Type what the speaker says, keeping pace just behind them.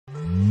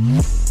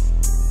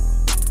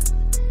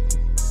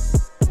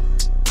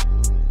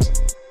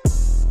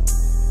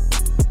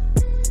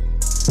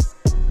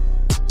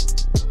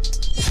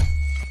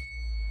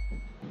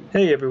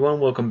Hey everyone,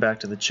 welcome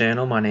back to the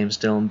channel. My name is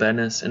Dylan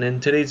Bennis, and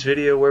in today's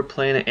video we're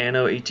playing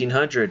Anno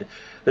 1800.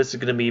 This is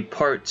going to be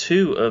part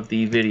 2 of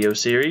the video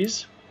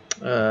series.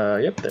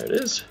 Yep, there it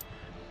is.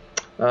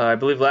 I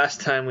believe last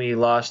time we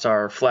lost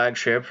our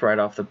flagship right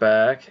off the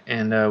back,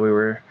 and we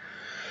were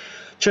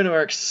trying to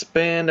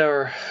expand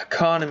our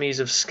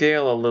economies of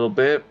scale a little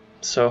bit.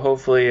 So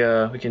hopefully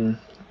we can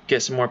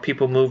get some more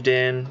people moved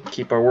in,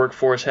 keep our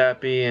workforce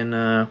happy,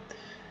 and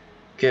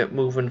get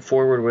moving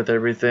forward with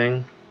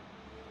everything.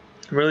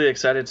 I'm really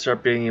excited to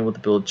start being able to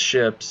build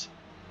ships.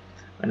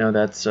 I know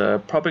that's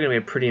probably going to be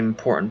a pretty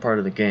important part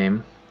of the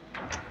game.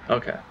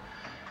 Okay.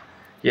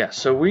 Yeah,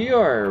 so we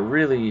are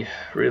really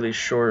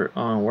short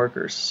on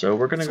workers. So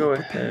we're going to go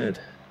ahead.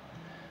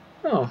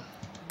 Oh,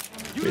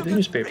 read the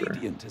newspaper.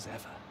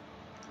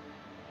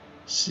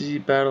 Sea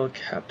battle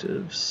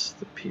captives,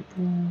 the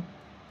people.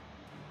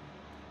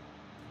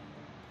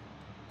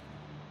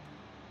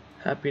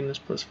 Happiness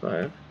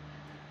 +5.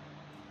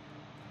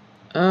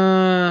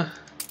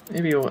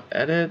 Maybe we'll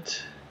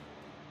edit.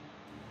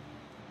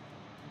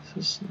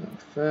 This is no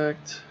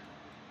effect.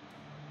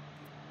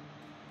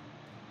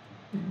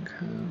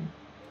 Income.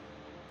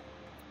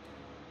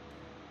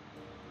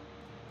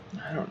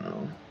 I don't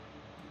know.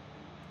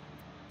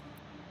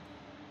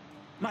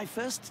 My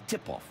first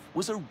tip-off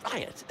was a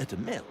riot at a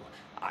mill.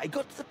 I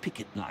got to the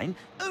picket line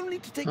only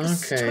to take a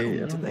stone I to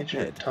don't the need you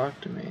head. to talk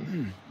to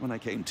me. When I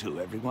came to,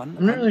 everyone,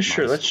 I'm not really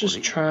sure. Let's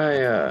just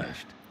try.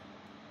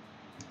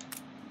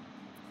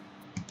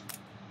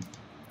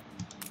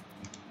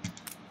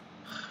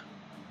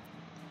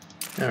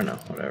 I don't know,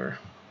 whatever.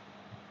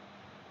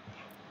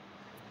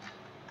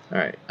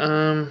 Alright,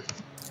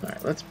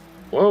 alright, let's,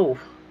 whoa!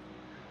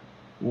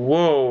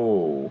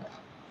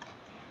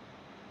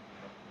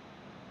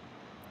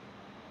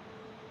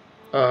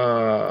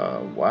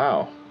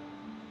 Wow.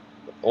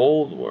 The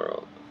old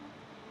world.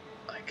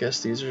 I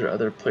guess these are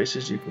other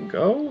places you can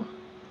go?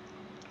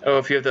 Oh,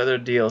 if you have the other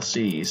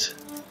DLCs.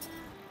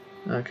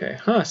 Okay,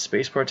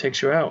 spacebar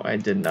takes you out. I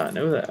did not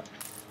know that.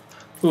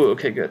 Ooh,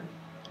 okay, good.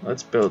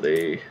 Let's build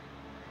a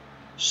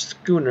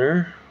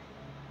schooner.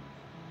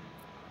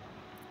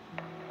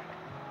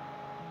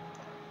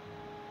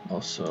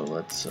 Also,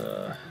 let's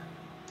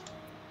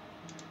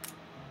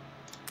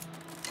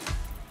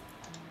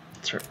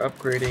start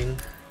upgrading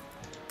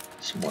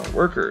some more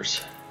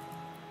workers.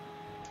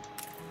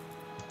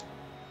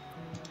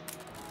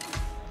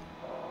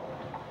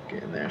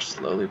 Getting there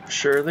slowly but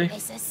surely.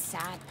 This is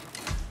sad.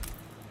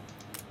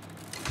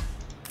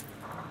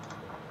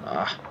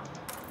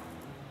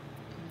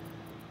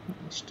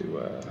 Let's do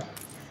a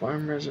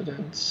farm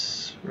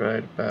residence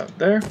right about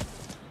there.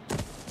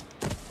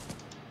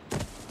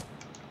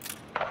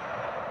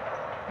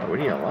 Oh, we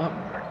need a lot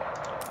more.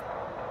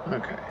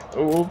 Okay.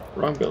 Oh,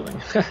 wrong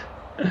building.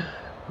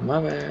 My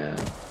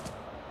bad.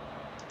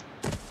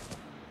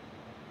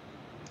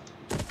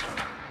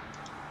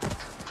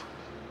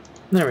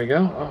 There we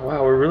go. Oh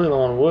wow, we're really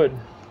low on wood.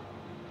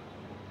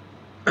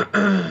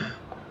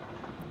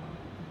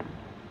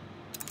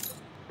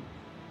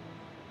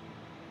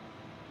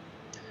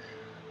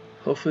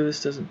 Hopefully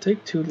this doesn't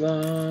take too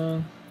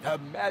long. Her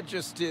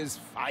Majesty's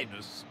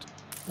finest.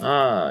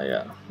 Ah,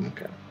 yeah.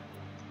 Okay.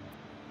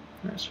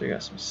 Alright, so we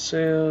got some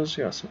sails,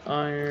 we got some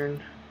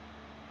iron.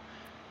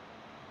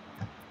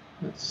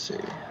 Let's see.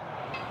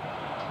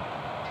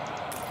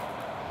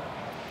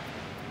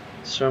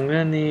 So I'm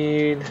gonna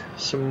need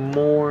some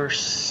more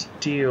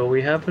steel.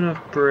 We have enough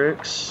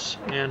bricks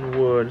and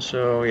wood,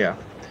 so yeah.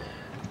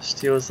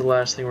 Steel is the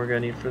last thing we're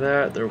gonna need for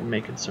that. They're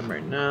making some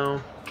right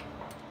now.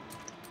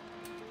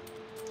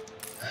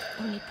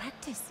 Only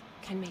practice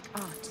can make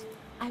art.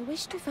 I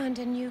wish to found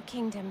a new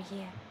kingdom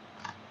here.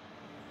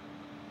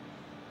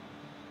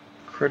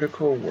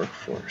 Critical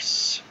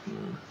workforce.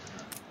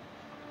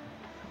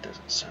 That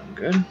doesn't sound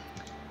good.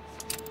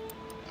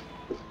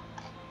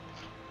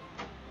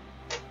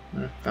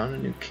 I found a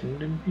new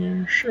kingdom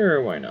here?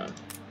 Sure, why not?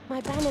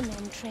 My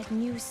bannermen tread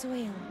new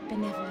soil,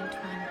 benevolent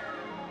one.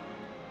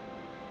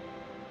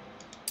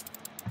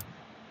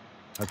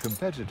 A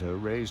competitor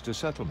raised a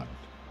settlement.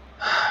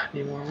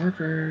 Need more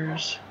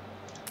workers.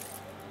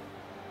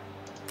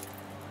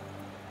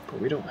 But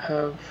we don't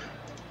have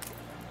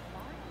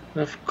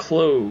enough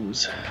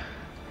clothes.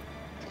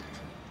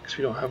 Because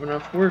we don't have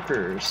enough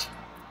workers.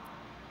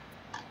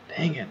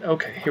 Dang it.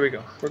 Okay, here we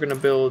go. We're going to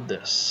build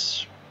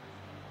this.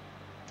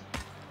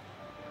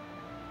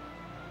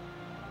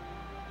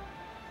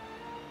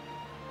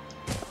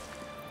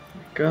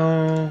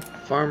 Go,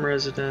 farm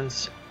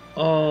residence,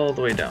 all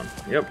the way down.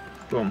 Yep,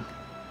 boom.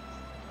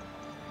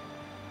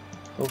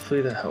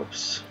 Hopefully that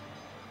helps.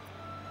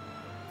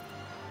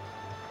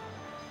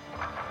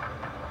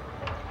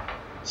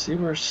 See,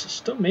 we're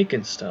still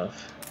making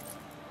stuff.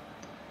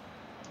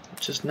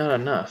 It's just not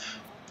enough.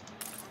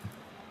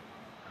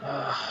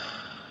 I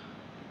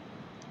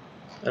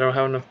don't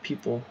have enough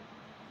people.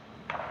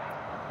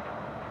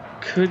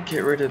 Could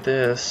get rid of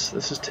this.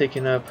 This is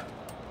taking up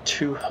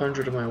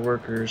 200 of my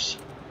workers.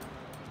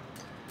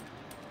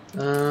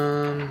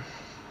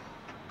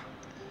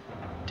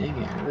 Dang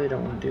it, I really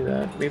don't want to do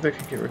that. Maybe I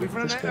could get rid of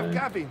this We've run out of guy.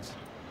 cabins.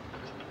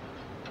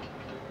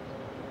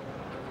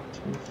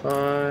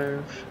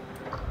 25.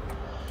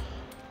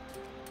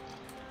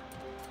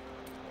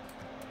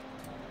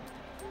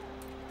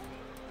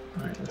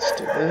 Alright, let's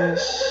do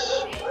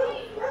this.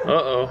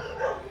 Uh-oh.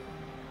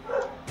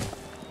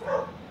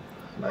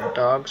 My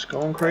dog's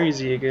going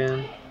crazy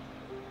again.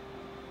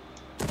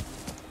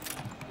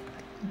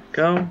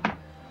 Go.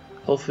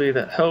 Hopefully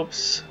that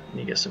helps.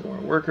 You get some more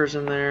workers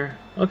in there.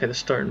 Okay, let's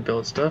start and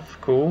build stuff.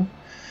 Cool.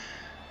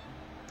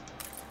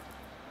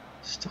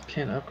 Still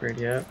can't upgrade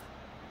yet.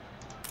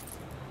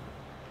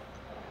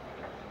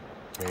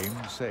 Game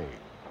saved.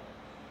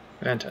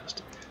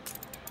 Fantastic.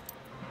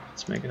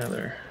 Let's make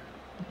another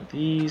one of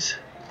these.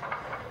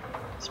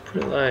 Let's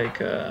put it like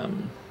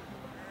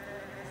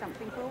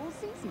Something for all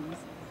seasons.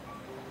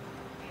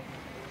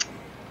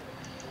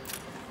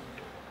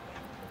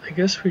 I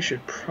guess we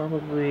should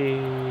probably...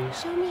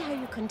 Show me how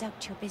you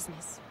conduct your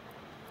business.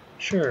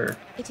 Sure.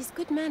 It is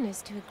good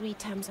manners to agree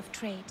terms of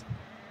trade.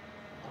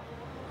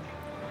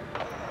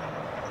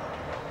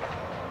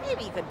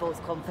 Maybe you could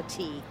both come for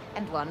tea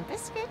and one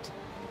biscuit.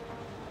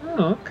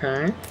 Oh,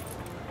 okay.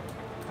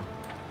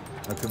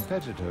 A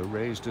competitor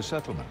raised a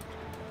settlement.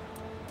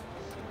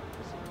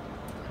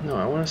 No,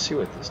 I want to see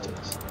what this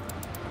does.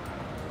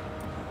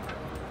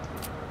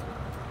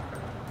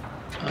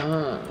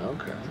 Ah,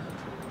 okay.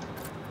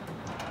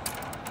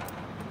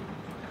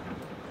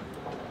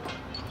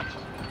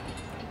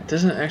 It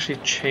doesn't actually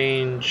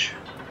change.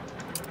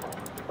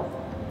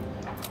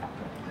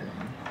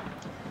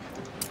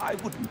 I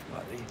wouldn't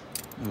worry.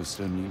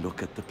 Just only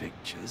look at the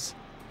pictures.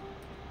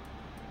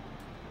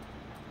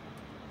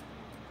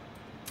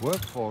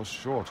 Workforce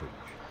shortage.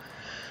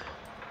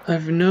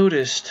 I've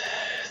noticed.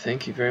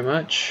 Thank you very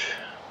much.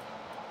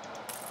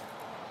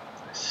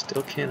 I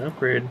still can't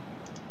upgrade.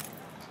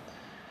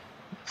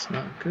 That's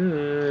not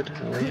good.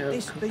 I only Could have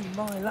this be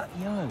my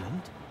lucky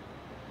island?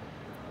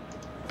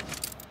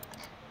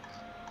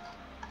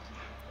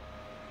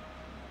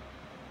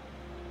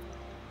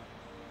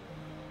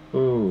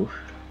 Ooh.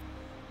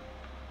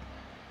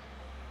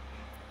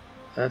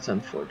 That's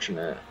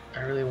unfortunate.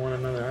 I really want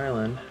another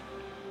island.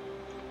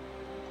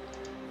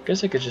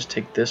 Guess I could just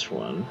take this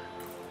one.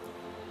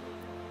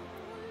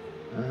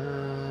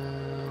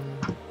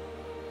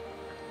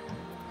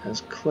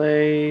 Has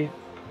clay,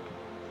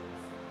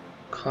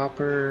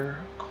 copper,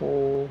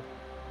 coal,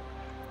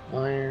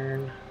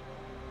 iron,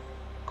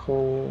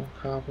 coal,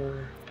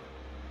 copper.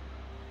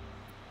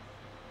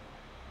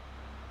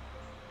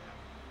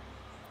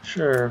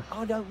 Sure.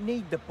 I don't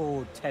need the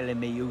board telling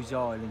me whose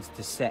islands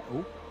to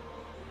settle.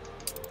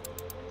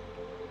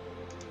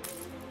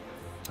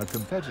 A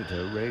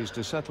competitor raised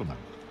a settlement.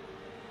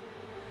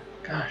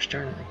 Gosh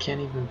darn it, I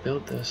can't even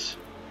build this.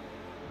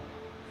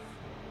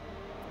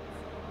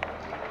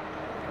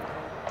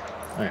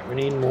 Alright, we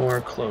need more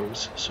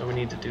clothes, so we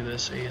need to do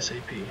this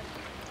ASAP.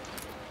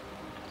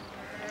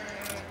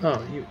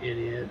 Oh, you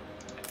idiot.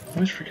 I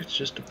always forget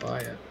just to buy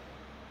it.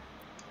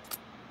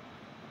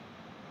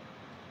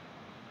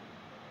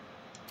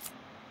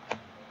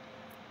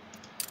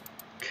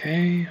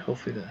 Okay,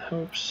 hopefully that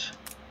helps.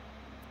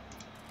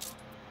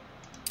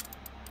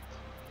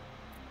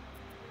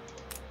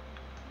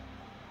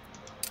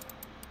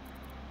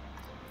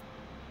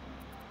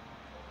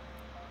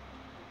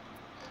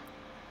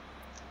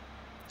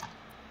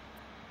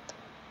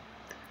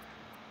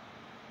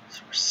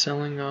 So we're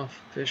selling off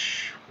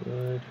fish,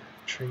 wood,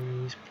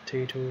 trees,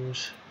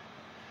 potatoes.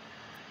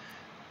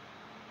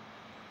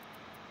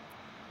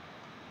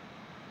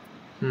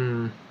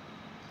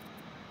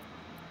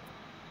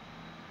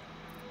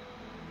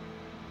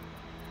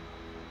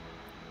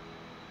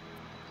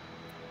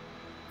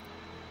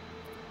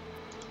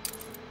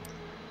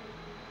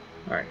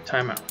 Alright,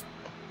 time out.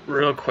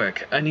 Real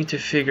quick, I need to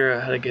figure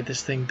out how to get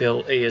this thing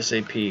built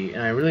ASAP.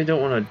 And I really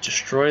don't want to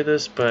destroy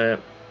this,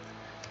 but...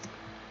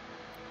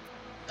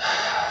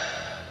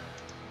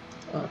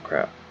 oh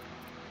crap.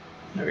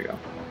 There we go.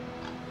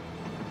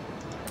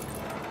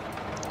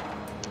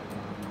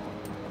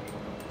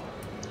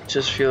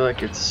 Just feel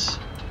like it's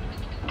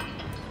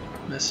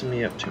messing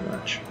me up too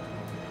much.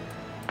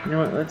 You know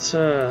what, let's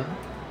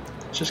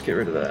just get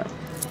rid of that.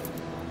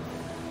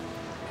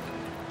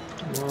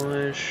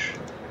 Demolish.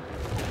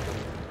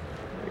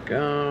 There we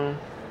go.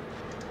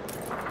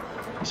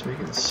 He's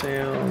making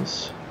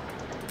sales.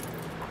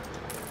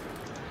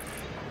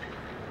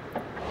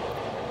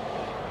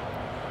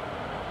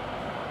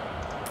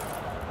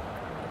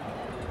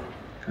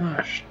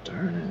 Gosh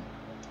darn it.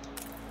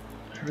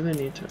 I really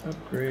need to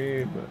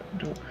upgrade, but I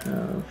don't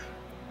have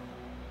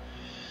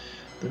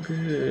the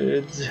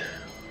goods.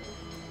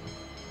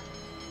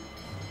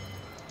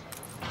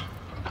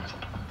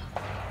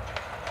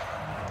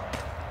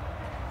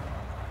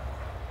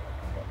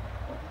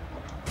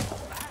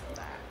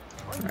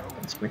 Alright,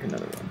 let's make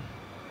another one.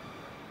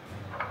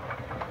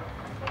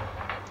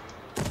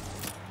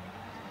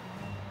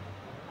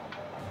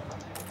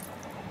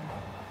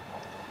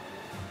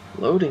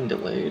 Loading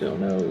delayed, oh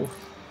no.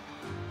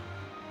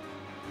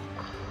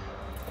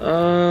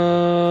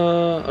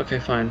 Okay,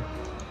 fine.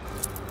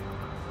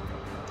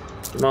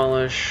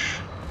 Demolish.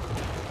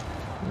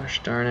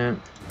 Gosh darn it.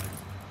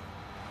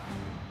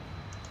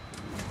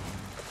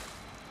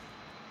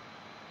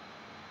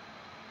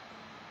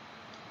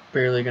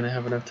 Barely gonna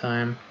have enough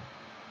time,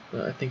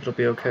 but I think it'll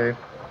be okay.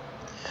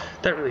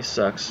 That really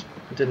sucks.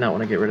 I did not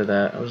want to get rid of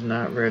that. I was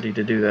not ready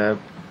to do that.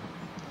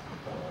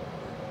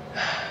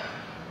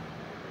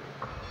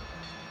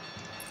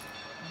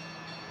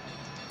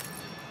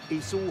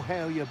 It's all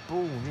how you're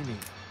born,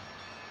 innit?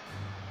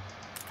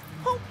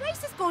 Whole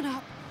place has gone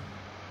up.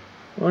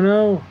 Oh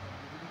no!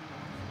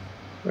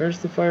 Where's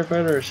the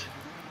firefighters?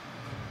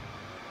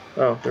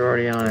 Oh, they're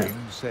already on it.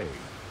 Game saved.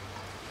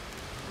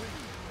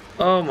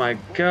 Oh my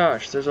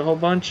gosh, there's a whole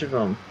bunch of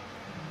them.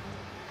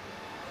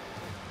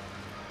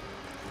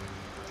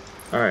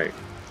 Alright.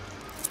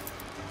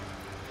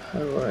 How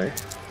do I...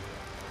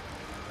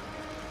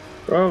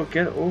 Bro,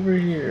 get over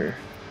here.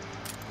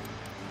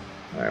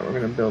 Alright, we're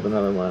gonna build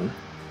another one.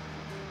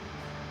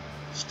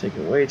 It's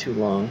taking way too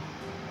long.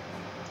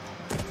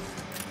 I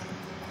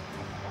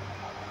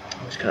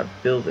just gotta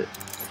build it.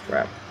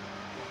 Crap.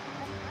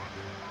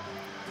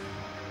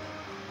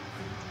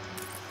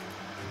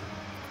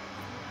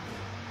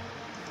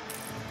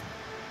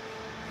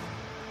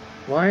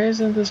 Why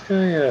isn't this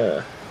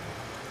guy,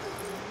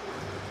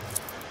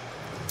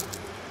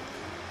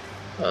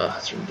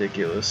 that's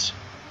ridiculous.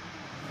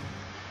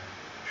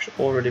 Should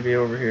already be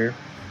over here.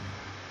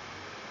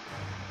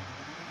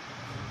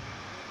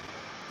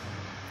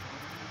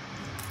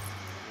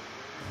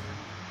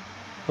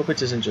 Hope it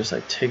doesn't just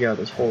like take out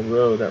this whole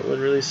row. That would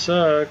really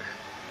suck.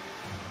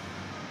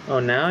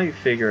 Oh, now you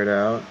figure it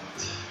out.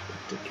 It's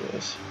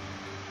ridiculous.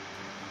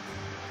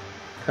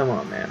 Come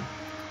on, man.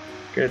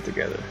 Get it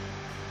together.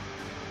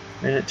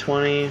 Minute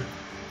 20. We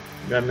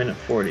got minute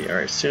 40.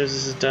 Alright, as soon as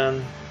this is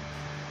done,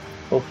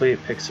 hopefully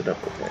it picks it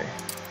up okay.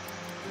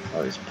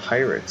 Oh, these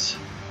pirates.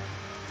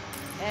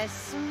 A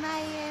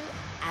smile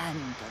and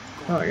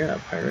a Oh, you're not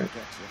a pirate. get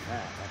you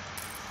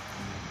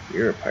further.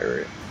 You're a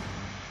pirate.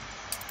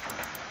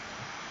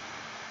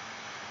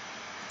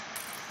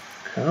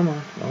 Come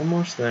on,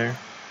 almost there.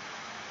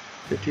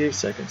 58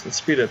 seconds. Let's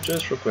speed up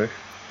just real quick.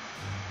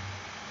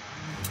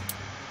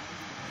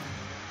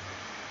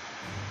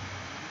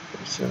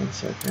 47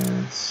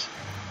 seconds.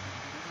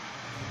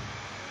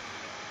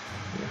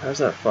 Yeah, how's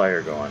that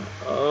fire going?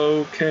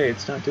 Okay,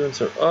 it's not doing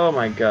so. Oh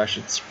my gosh,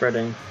 it's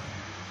spreading.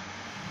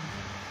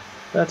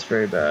 That's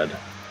very bad.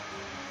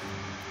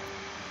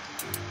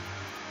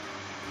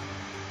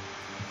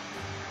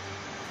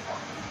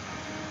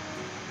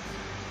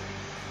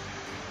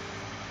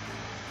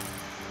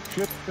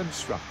 Ship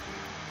constructed.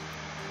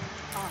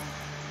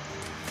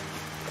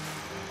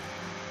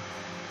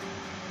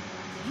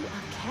 You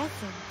are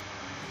careful.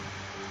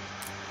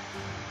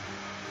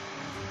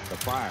 The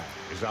fire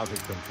is out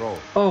of control.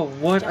 Oh,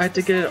 what? I had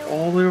to get it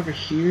all the way over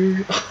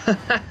here?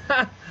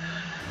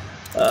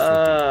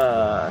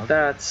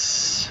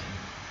 That's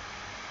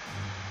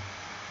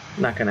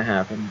not gonna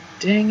happen.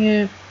 Dang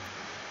it.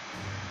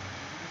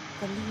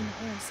 The lean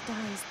horse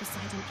dies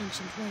beside an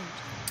ancient road.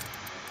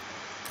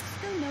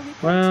 Still no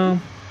report.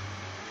 Well,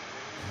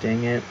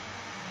 dang it.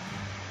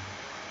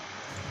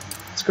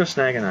 Let's go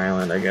snag an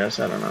island, I guess.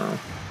 I don't know.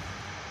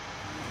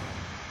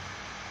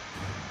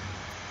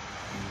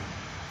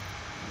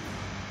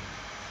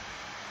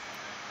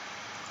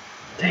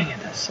 Dang it,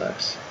 that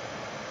sucks.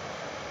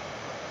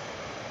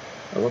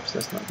 Oh, whoops,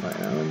 that's not my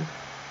island.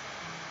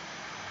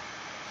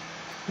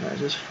 Is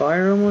this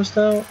fire almost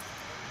out?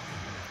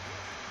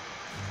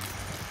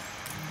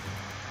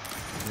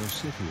 Your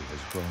city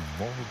has grown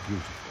more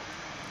beautiful.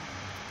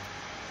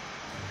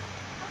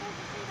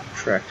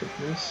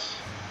 Attractiveness.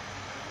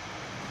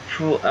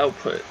 Fuel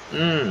output.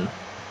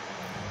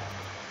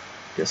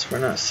 Guess we're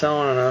not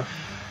selling enough.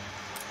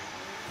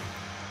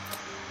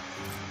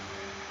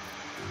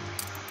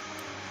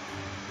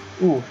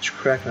 Ooh, it's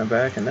cracked my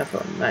back and that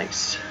felt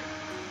nice.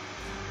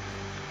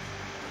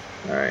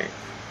 Alright.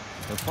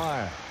 The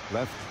fire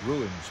left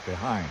ruins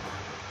behind.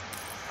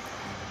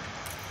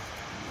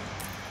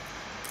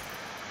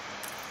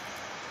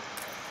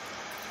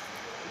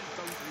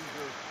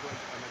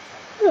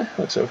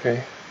 Looks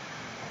okay.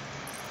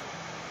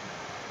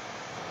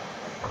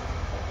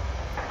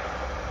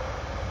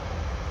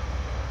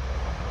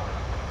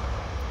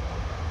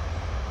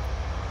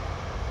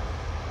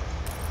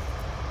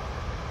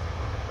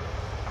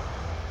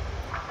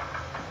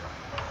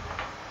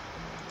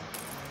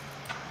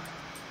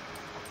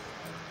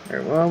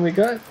 Alright, well, we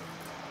got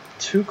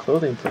 2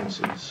 clothing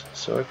places,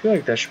 so I feel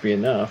like that should be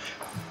enough.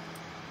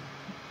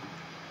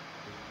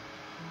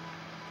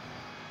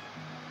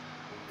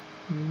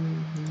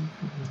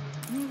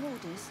 New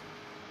orders.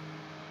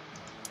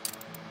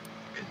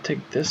 Could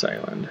take this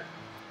island.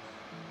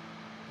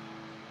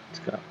 It's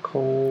got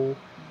coal,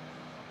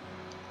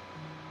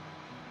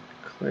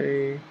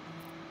 clay.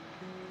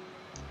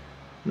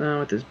 No,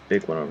 with this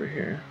big one over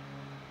here.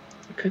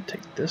 I could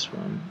take this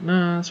one.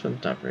 No, this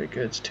one's not very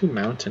good. It's too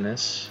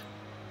mountainous.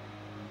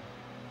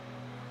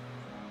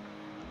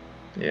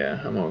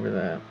 Yeah, I'm over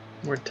that.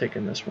 We're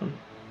taking this one.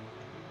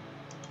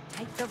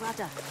 Take the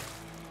rudder.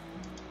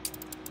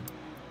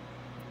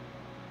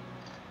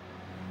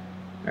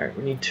 Alright,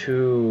 we need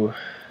to...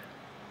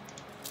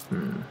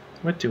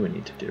 What do we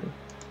need to do?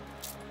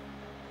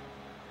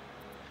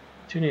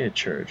 Do need a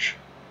church.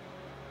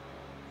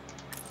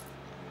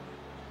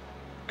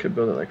 Could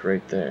build it like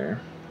right there.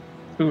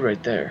 Ooh,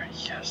 right there.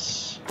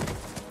 Yes.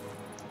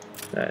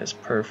 That is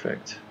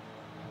perfect.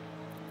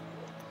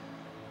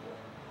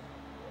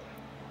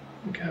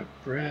 We got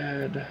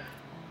bread.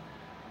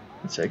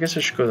 Let's see, I guess I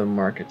should go to the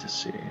market to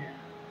see.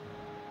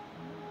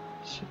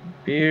 Some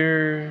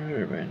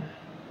beer.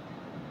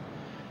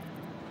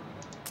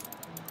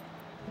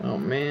 Oh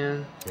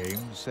man.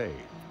 Game saved.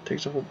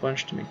 Takes a whole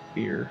bunch to make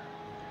beer.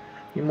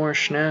 Need more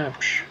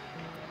schnapps.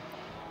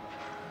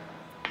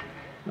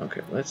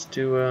 Okay, let's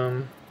do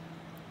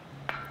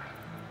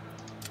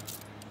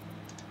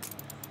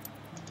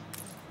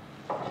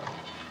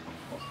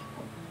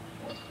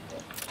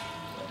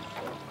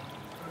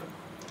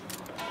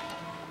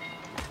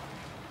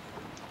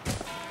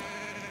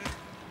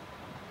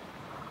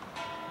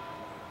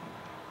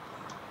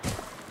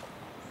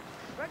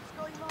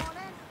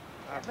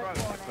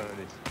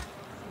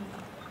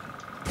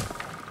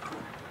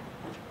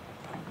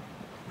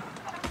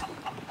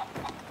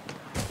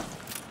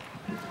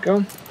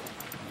go.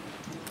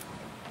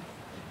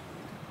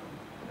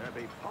 There'll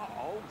be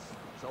potholes,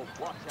 so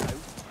watch out.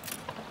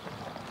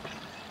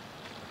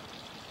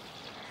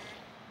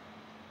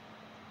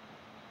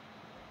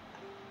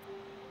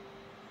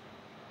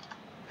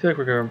 I feel like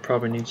we're gonna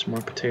probably need some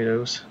more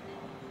potatoes.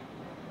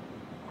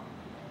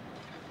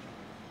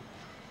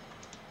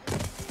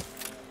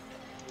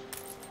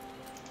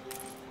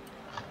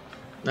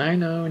 I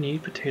know, we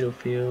need potato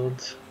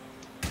fields.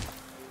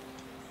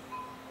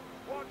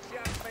 Watch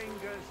your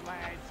fingers,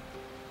 lads.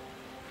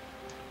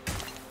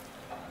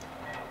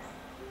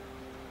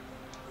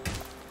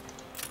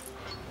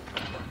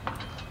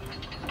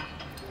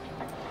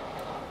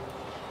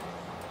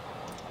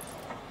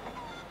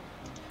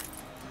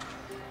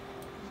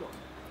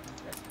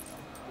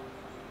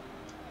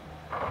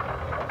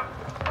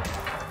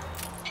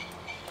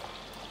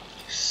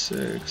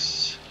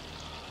 Six.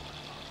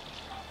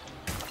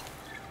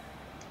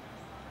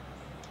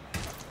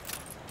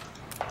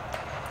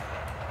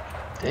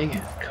 Dang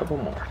it, a couple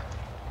more.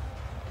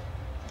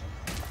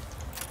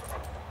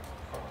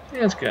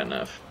 Yeah, that's good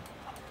enough.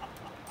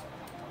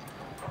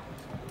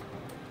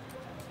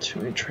 Too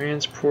many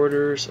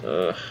transporters,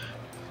 ugh.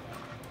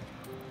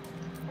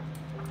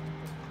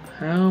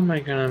 How am I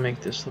gonna make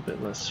this a little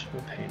bit less of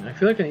a pain? I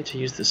feel like I need to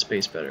use this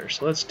space better,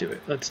 so let's do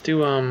it. Let's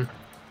do, how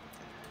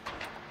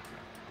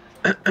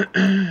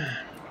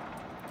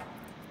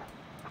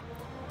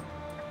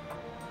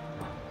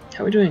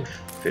are we doing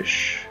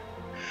fish?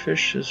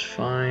 Fish is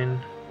fine.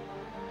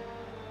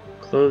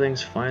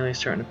 Clothing's finally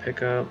starting to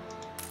pick up.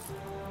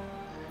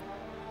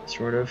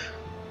 Sort of.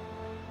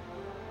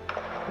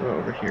 We're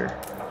over here.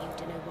 You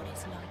don't know what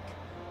it's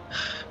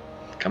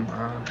like. Come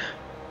on.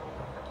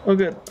 Oh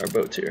good, our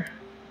boat's here.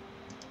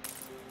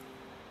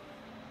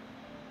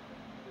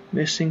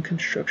 Missing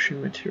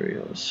construction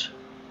materials.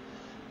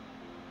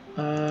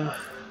 What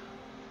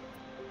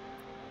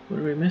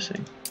are we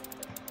missing?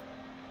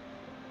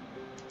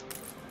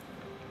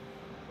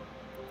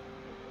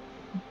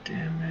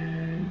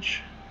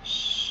 Damage,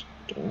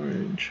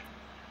 storage.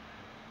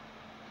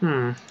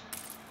 I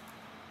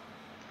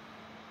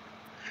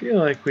feel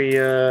like we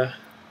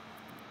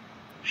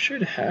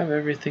should have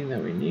everything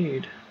that we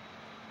need.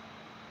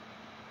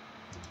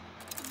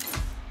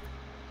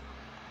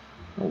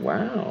 Oh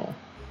wow,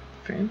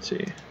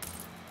 fancy.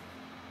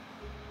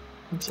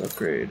 Let's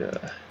upgrade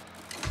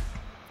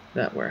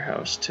that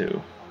warehouse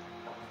too.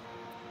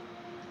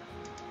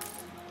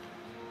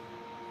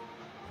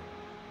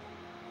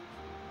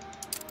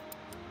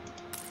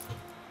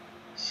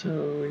 So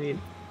we need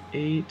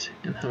 8,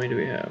 and how many do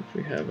we have?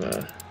 We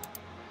have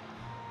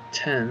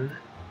 10.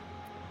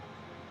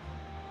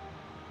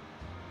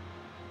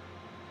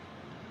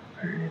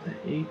 Alright,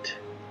 8,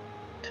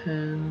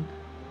 10.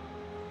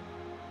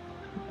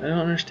 I don't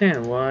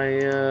understand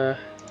why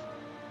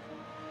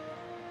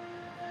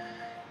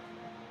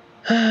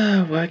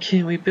why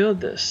can't we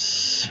build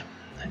this?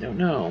 I don't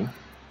know.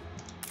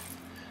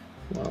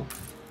 Well,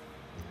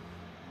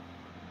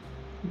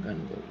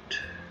 gunboat.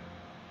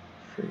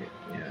 Frigate,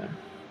 yeah.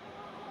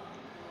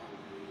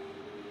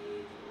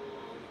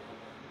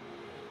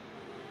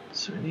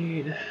 So we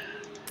need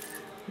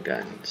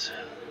guns.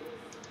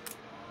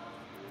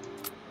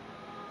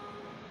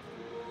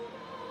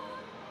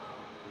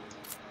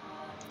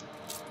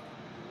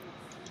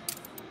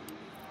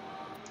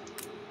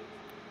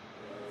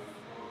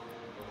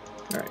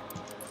 All right.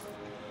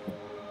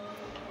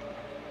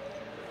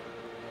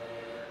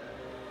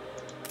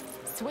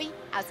 Sweet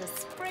as a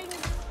spring.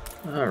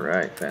 All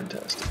right,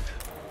 fantastic.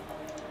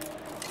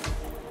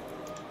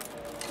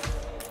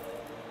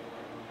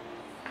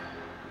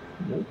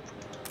 Nope.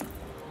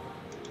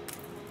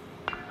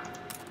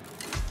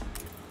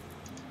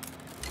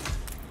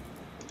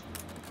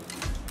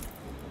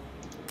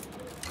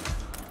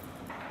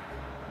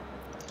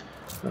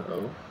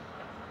 Uh-oh.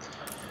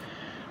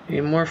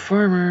 Need more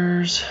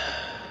farmers.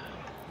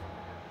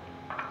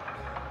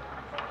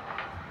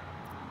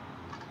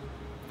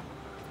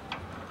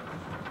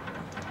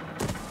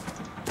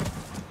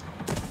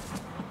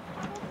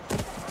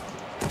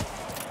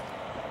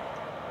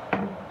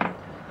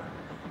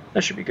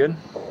 That should be good.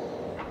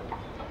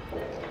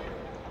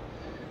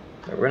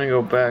 We're gonna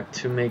go back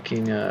to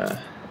making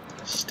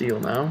steel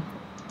now.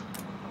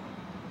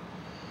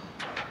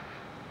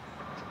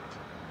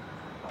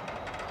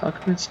 How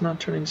come it's not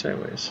turning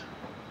sideways?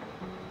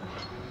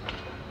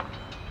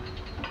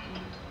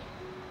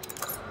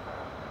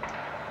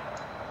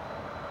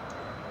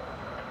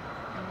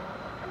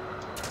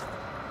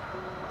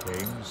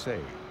 Game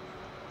saved.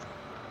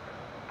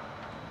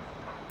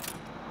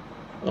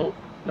 Oh,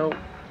 no.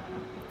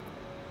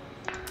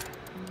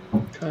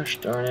 Gosh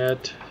darn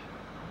it.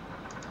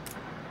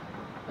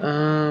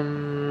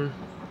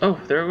 Oh,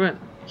 there it went.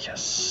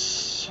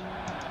 Yes.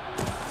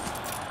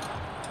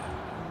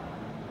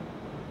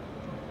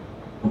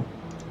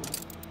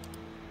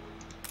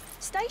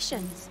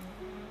 Stations.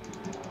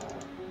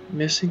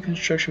 Missing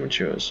construction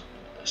materials.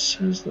 It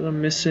says that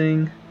I'm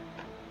missing.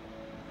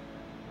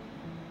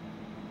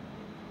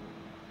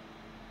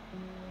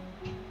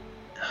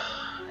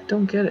 I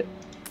don't get it.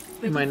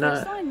 Am I not?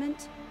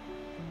 Assignment.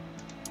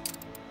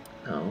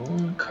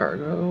 No,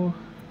 cargo.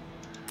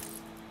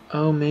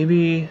 Oh,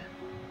 maybe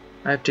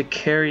I have to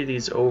carry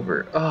these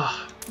over.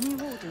 Oh, New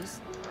orders.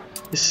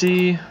 you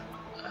see,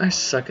 I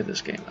suck at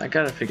this game. I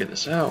gotta figure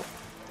this out.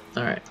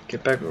 Alright,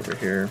 get back over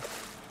here.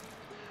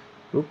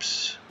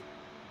 Oops.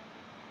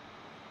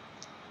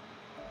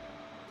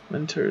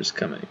 Winter is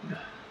coming.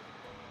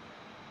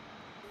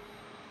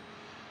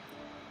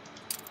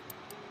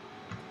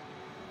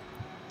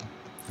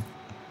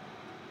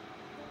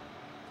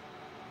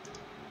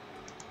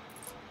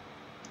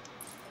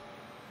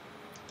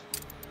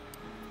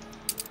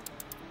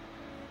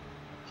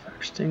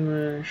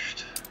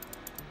 Extinguished.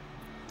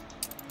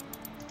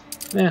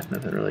 Yeah,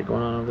 nothing really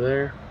going on over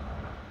there.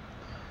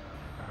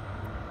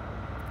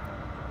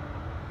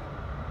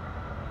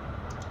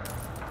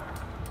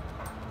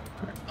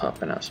 Alright,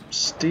 popping out some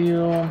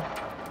steel.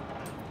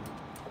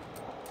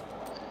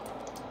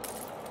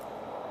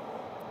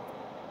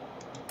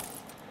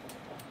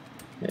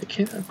 Yeah, I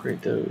can't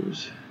upgrade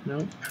those.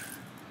 Nope.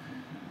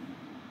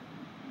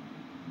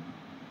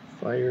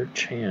 Fire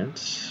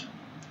chance.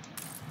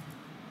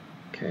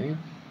 Okay.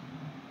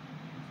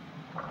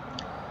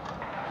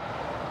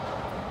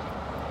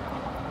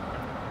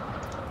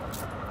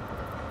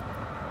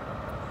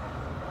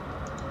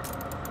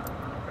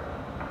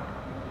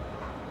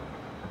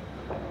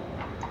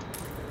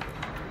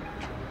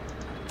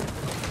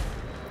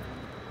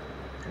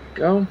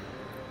 Go.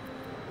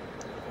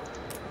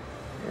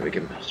 And we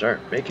can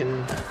start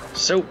making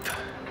soap.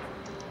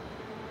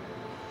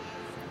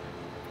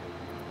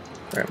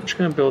 Alright, I'm just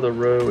gonna build a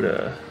road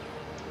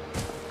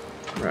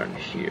around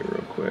here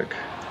real quick.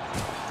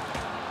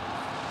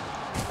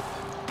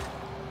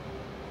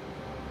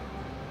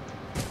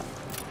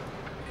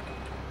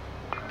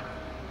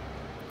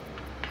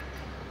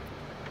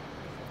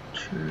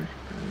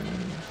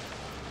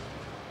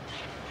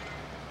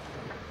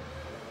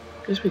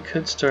 Guess we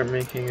could start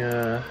making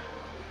a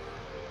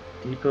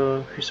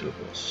depot, increase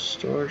overall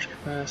storage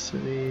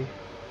capacity.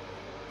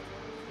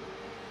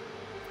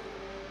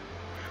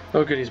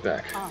 Oh, good, he's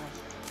back.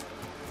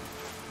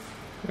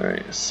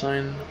 Alright,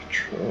 assign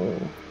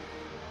patrol.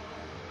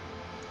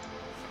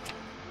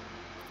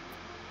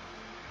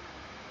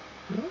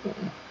 Oh.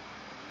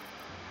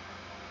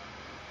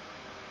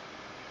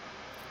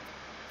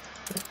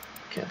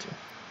 Cancel.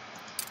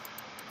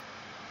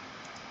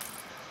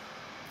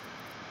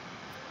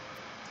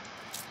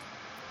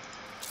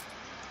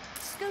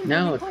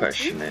 Now the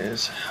question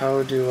is,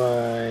 how do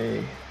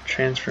I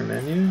transfer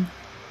menu?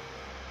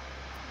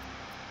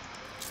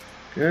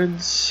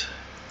 Goods.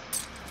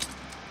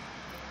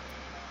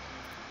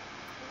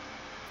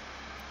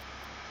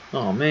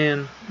 Oh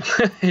man,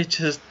 it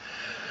just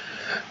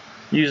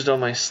used all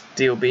my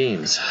steel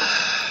beams.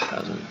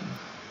 That was a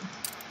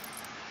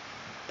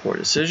poor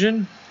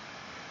decision.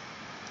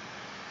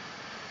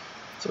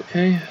 It's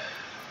okay.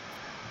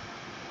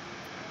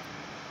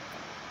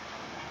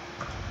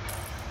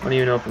 I don't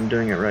even know if I'm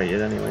doing it right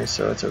yet anyway,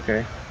 so it's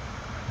okay.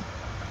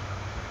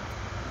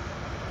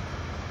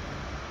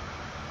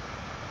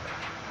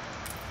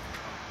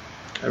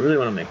 I really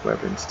want to make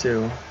weapons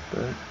too,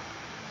 but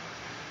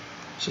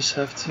just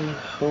have to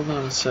hold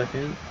on a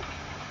second.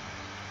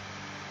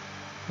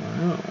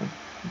 Wow,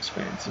 that's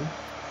fancy.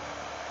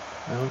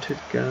 Mounted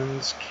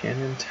guns,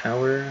 cannon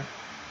tower.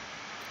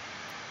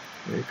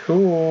 Very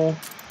cool.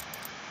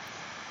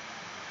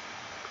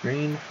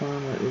 Grain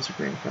farm, that is a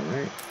grain farm,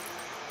 right?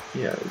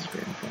 Yeah, it is a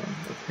grain farm.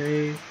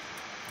 Okay.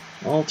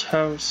 Malt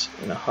house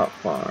and a hop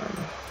farm.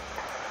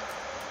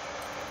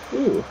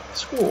 Ooh,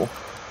 school.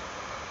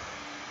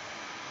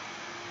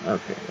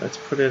 Okay, let's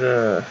put it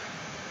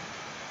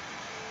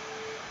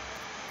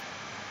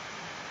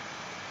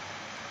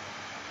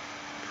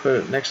put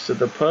it next to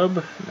the pub.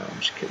 No, I'm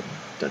just kidding.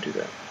 Don't do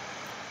that.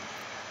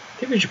 I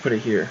think we should put it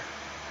here.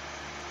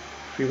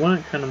 If we want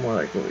it kind of more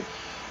like really,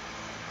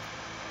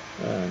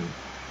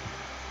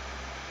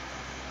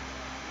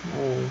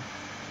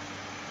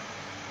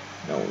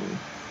 no,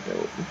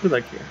 we'll put it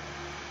like here.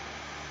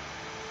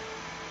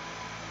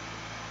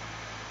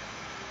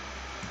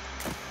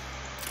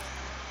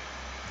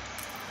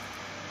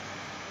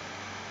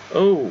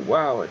 Oh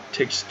wow, it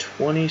takes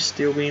 20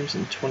 steel beams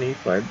and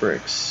 25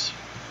 bricks.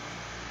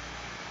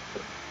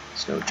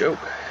 It's no joke.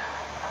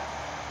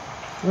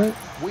 What?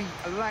 We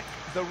lack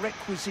the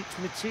requisite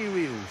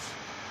materials.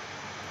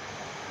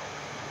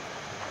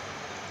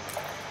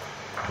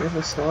 We have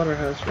a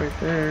slaughterhouse right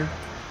there.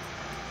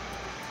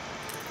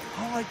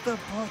 Hide the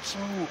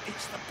bottle.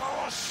 It's the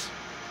boss.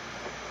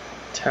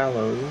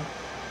 Tallow.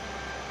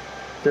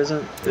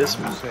 Doesn't this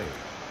Say,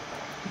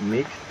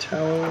 make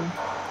tallow?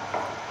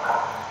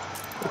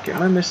 Okay,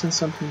 am I missing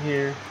something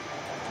here?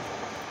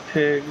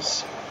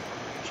 Pigs,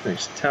 which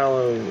makes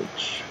tallow,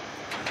 which...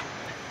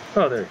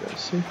 Oh, there it goes,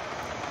 see?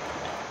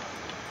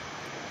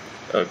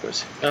 Oh, it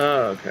goes...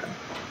 Oh, okay.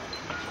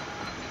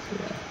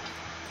 Yeah.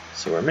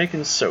 So we're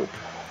making soap.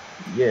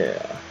 Yeah.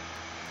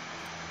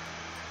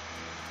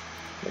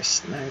 Did I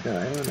snag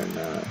that island or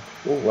not?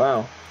 Oh,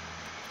 wow.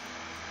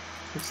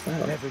 What's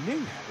that? Never knew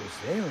that was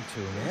there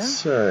until now.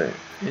 That's an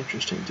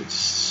interesting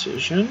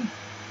decision.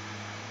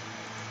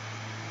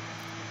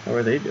 How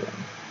are they doing?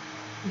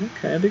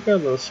 Okay, they got a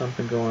little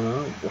something going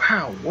on.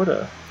 Wow, what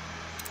a...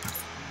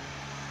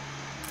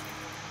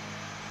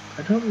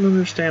 I don't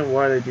understand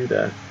why they do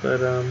that,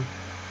 but I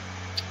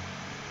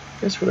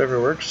guess whatever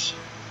works.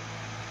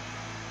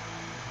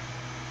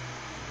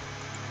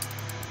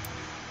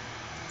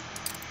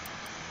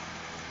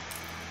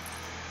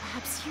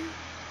 Perhaps you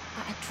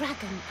are a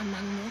dragon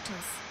among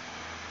mortals.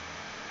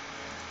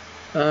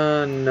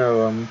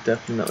 No, I'm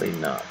definitely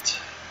not.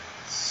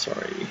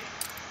 Sorry.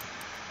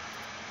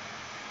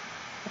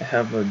 I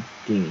have a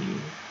dinghy.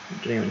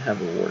 I don't even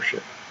have a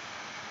warship.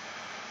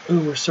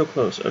 Ooh, we're so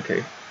close.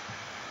 Okay.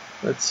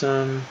 Let's,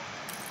 get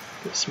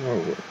some more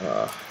wood.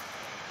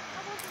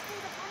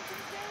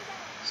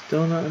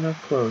 Still not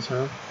enough clothes,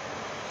 huh?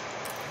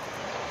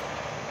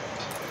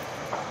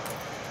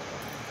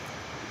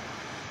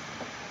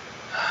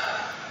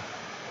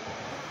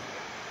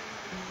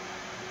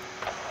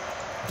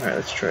 Alright,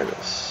 let's try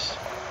this.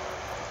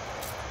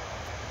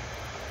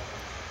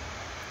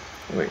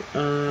 Wait,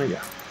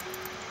 yeah.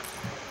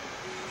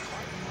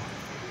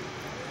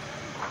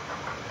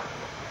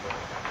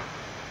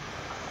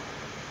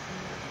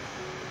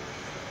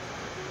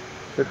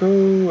 So go,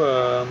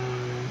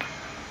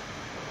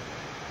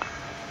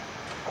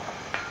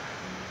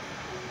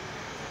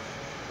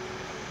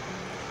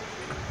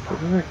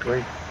 like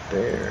right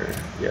there.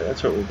 Yeah,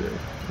 that's what we'll do.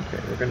 Okay,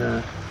 we're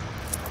gonna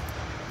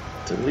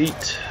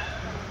delete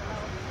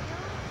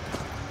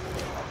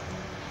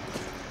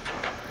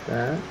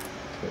that,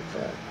 put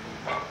that,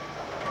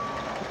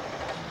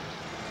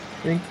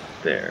 I think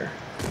there,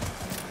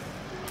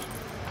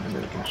 and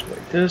then we can just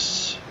like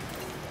this.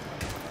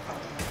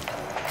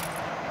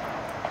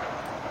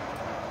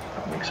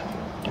 Make some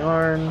more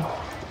yarn.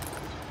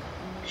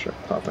 Start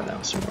popping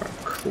out some more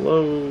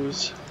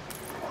clothes.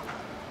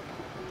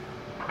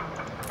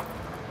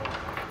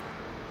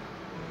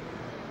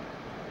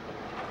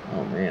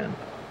 Oh man,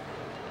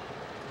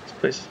 this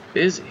place is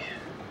busy.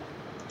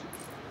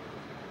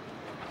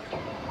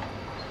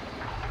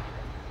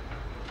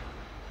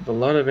 Have a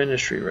lot of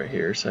industry right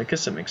here, so I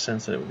guess it makes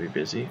sense that it would be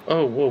busy.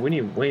 Oh, whoa, we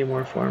need way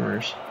more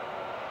farmers.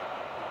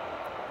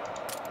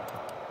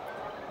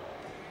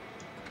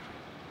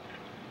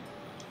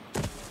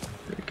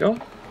 There we go.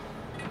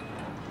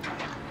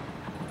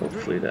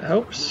 Hopefully that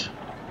helps.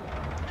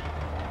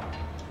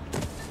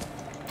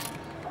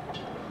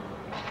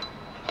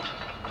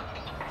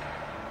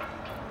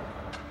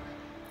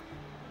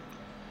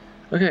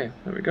 Okay,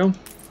 there we go.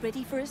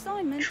 Ready for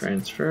assignment.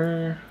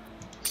 Transfer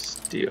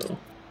steel.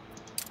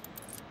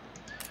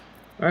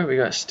 Alright, we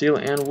got steel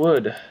and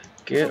wood.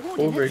 Get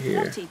over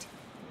here.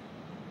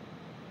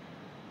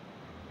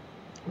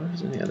 What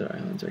is in the other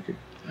islands? I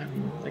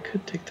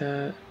could take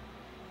that.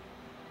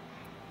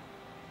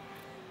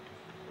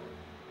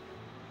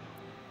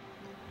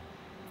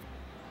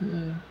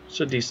 It's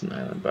a decent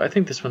island, but I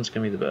think this one's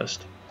gonna be the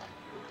best.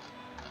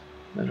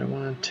 Then I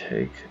want to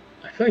take.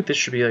 I feel like this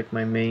should be like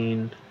my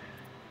main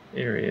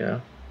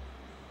area.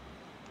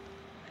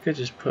 I could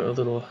just put a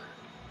little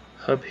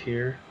hub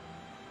here.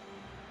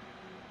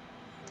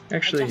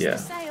 Actually, yeah,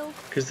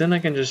 because then I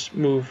can just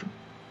move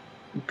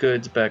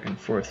goods back and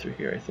forth through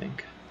here, I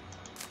think.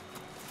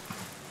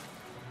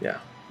 Yeah,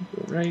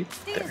 go right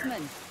there.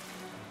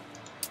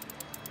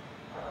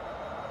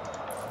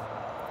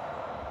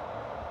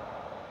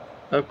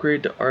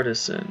 Upgrade to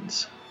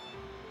artisans.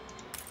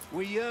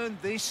 We earned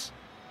this.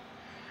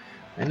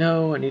 I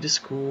know, I need a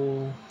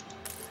school.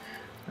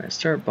 Alright,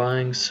 start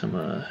buying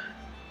some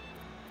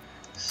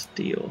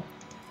steel.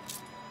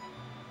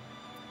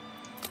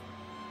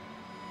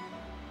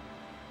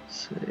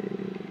 Say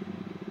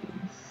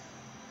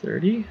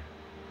 30?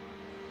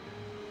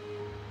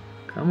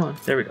 Come on,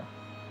 there we go.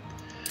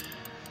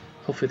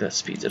 Hopefully that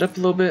speeds it up a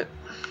little bit.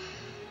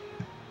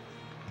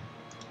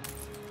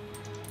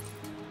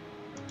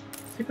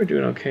 think we're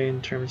doing okay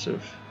in terms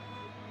of...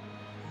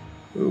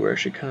 Ooh, we're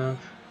actually kind of...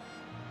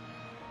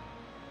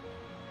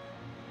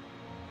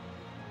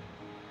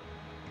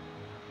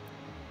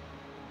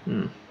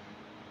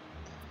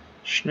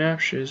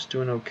 Schnapps is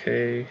doing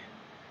okay.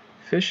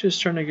 Fish is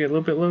starting to get a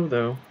little bit low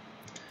though.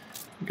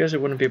 I guess it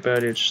wouldn't be a bad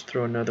idea to just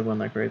throw another one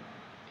like right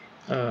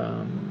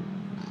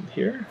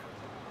here.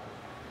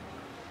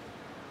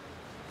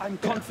 I'm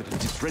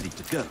confident it's ready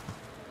to go.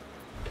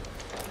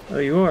 Oh,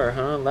 you are,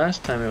 huh?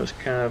 Last time it was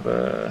kind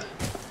of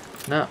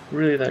not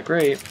really that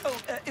great. Oh,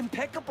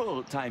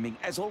 impeccable timing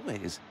as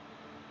always.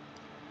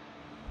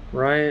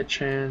 Riot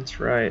chance,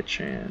 riot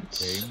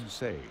chance. Game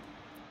saved.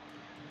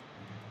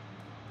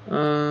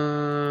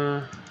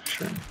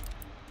 Sure.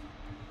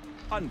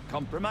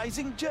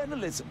 Uncompromising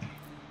journalism.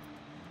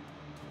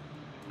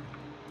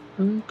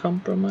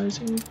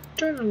 Uncompromising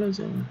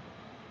journalism.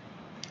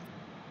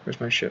 Where's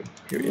my ship?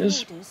 Here he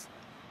is.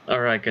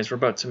 Alright guys, we're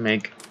about to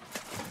make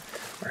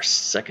our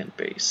second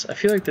base. I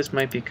feel like this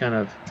might be kind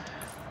of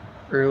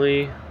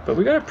early, but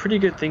we got a pretty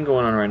good thing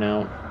going on right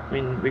now. I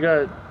mean, we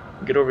gotta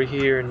get over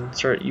here and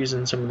start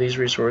using some of these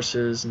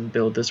resources and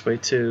build this way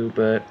too,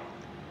 but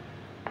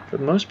for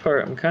the most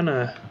part, I'm kind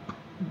of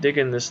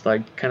digging this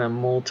like kind of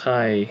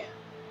multi-level,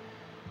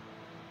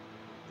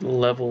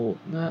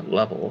 not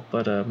level,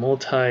 but a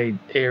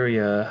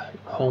multi-area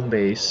home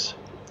base.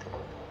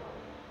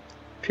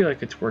 I feel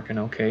like it's working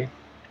okay.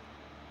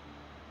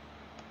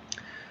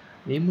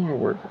 Need more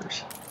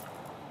workers.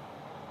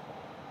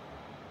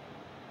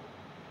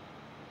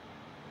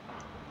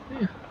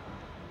 Yeah,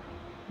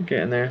 we're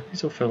getting there.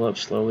 These will fill up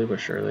slowly but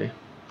surely.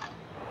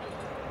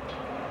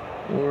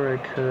 Or I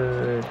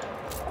could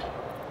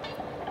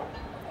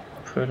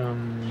put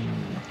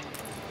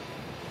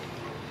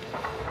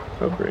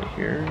hub right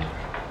here.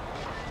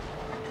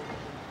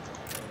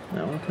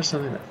 Now I want to put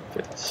something that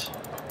fits.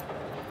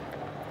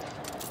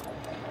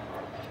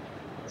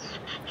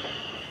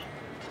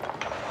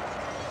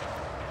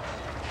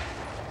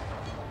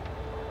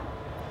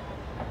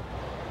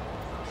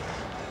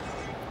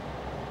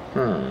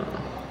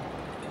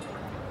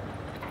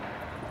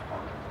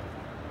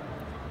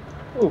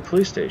 Oh,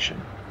 police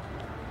station.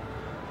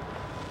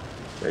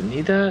 Do I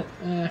need that?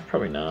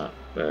 Probably not,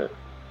 but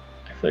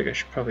I feel like I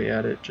should probably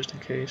add it just in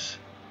case.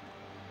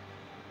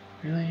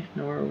 Really?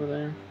 Nowhere over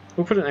there?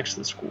 We'll put it next to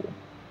the school.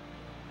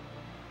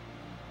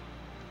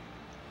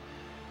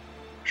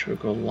 Should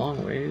go a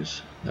long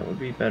ways. That would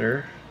be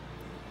better.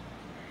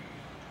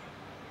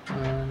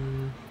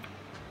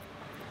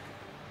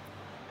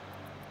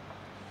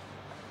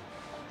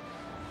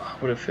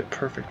 Would have fit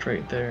perfect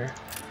right there.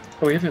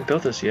 Oh, we haven't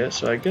built this yet,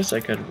 so I guess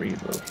I could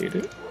relocate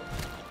it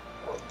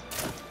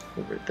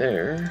over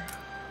there.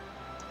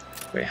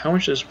 Wait, how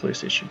much does a police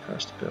station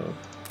cost to build?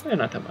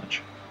 Not that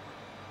much.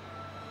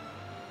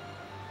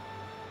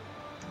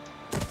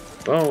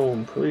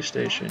 Boom, police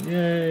station,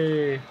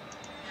 yay!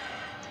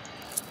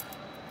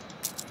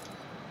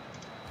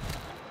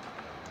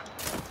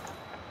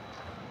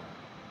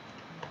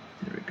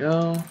 There we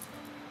go.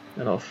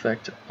 That'll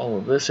affect all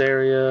of this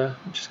area,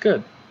 which is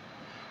good.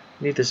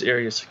 Need this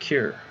area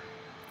secure.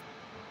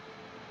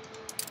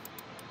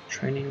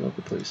 Training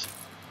local police.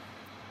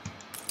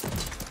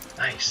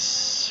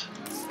 Nice.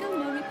 School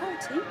no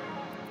reporting.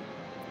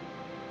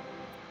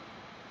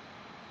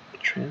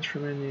 Transfer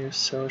menu,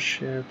 sell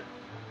ship.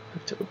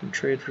 Have to open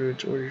trade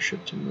routes, order your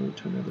ship to move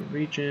to another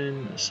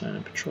region, assign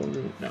a patrol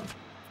route. No.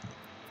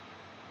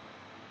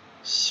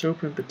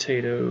 Soap and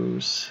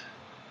potatoes.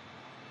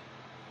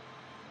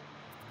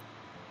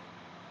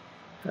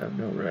 Have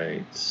no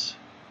rights.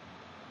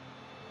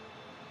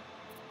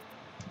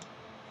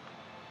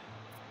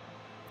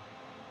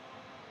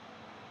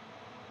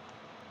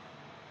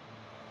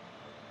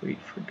 Wait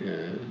for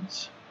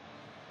goods.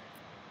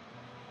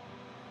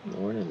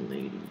 Lord and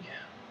lady.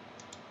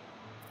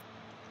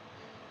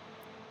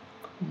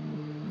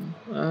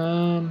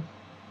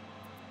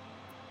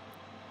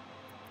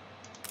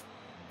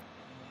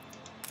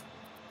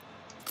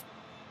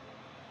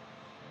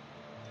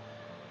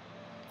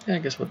 Yeah, I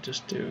guess we'll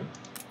just do.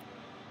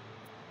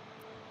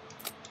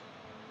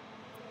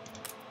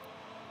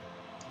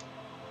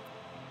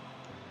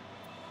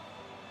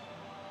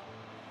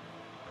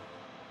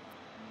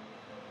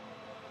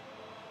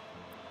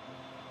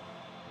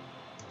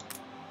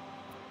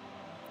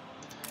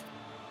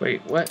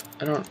 Wait, what?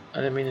 I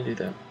didn't mean to do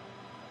that.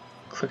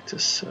 Click to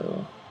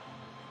sell.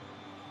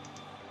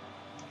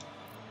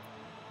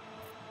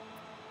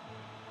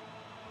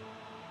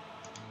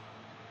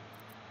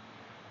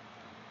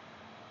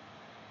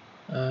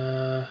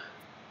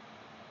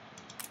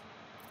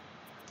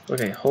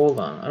 Okay, hold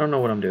on. I don't know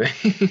what I'm doing.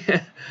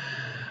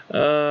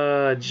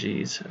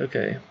 Jeez.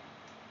 Okay.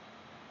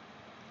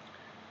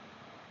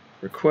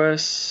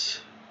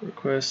 Requests,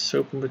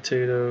 soap and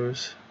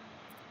potatoes.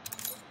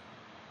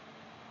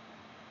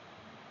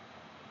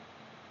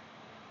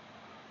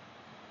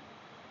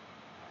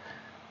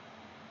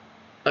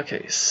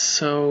 Okay,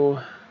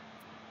 so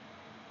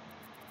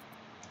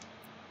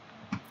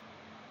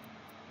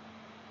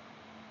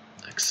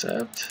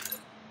accept.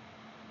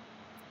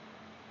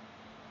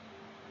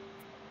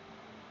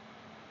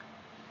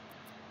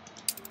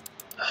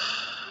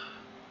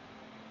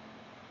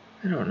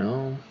 I don't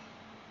know.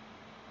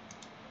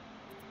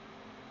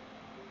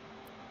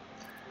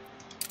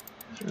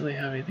 Doesn't really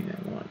have anything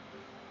I want.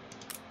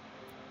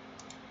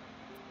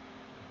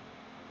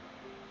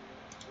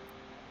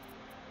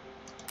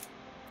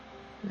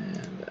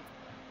 And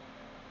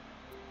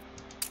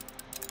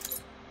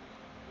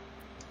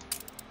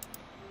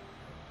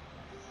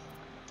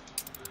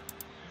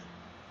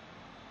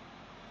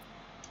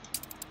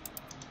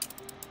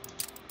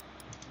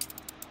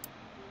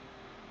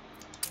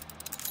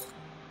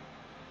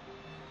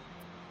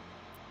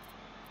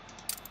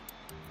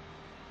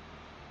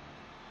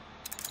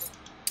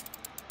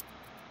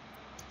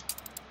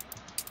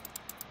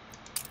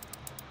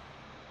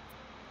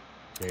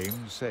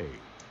Game saved.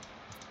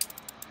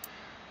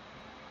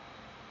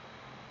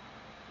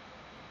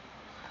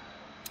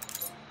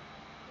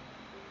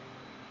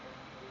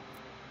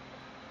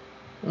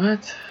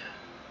 what?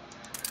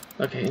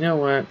 Okay, you know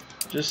what?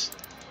 Just,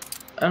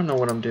 I don't know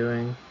what I'm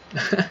doing.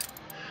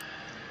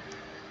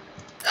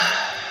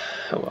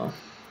 Oh well.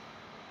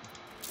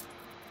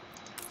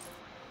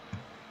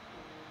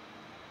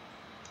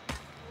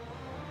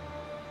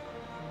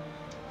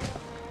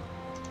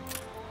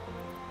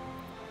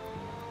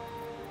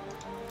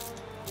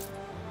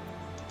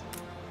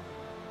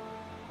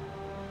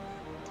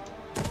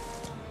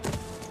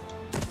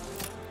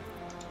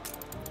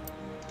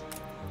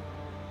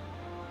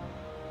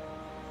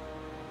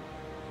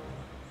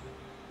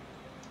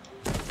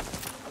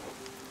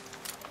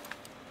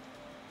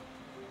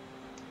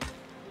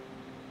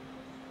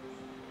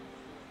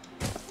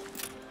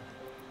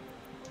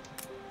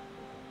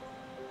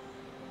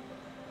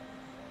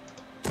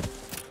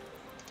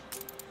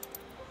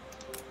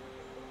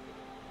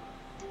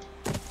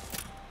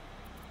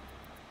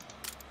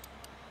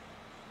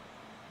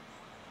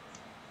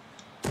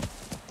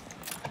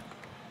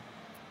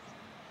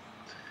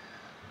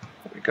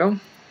 There we go.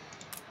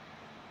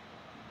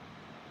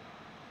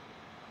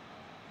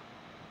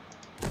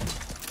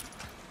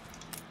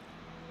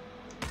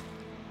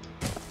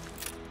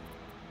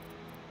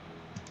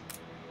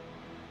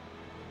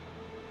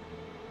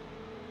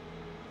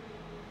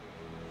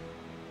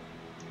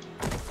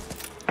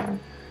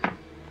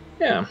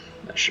 Yeah,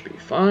 that should be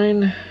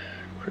fine.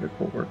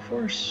 Critical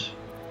workforce.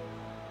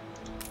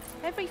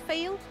 Every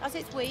field has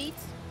its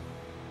weeds.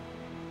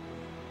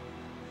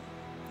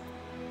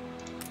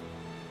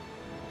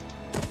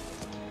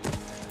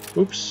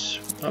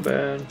 Oops, my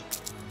bad.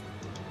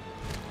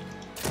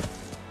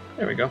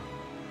 There we go.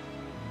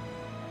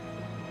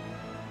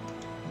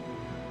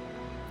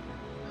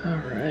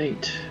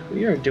 Alright,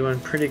 we are doing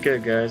pretty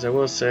good, guys, I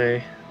will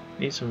say.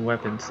 Need some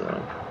weapons,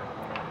 though.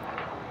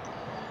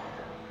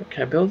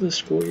 Can I build this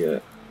school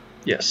yet?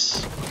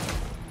 Yes.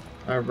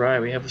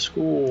 Alright, we have a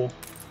school.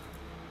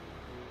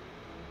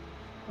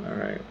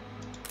 Alright.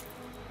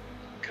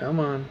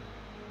 Come on.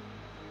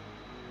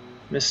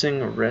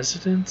 Missing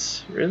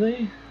residents?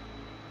 Really?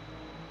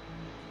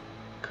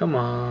 Come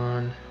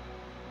on.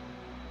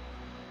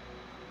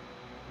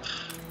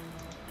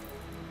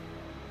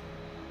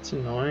 It's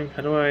annoying.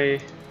 How do I...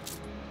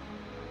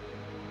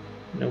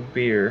 No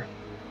beer.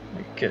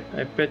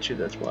 I bet you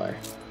that's why.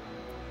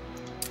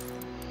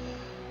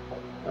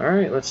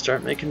 Alright, let's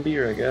start making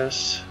beer, I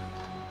guess.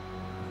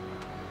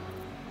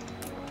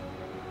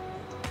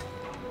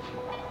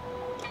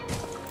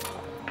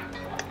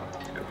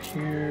 Go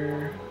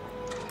here.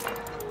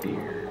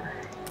 Beer.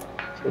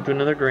 So we'll do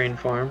another grain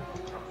farm.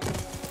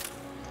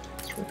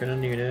 We're gonna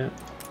need it.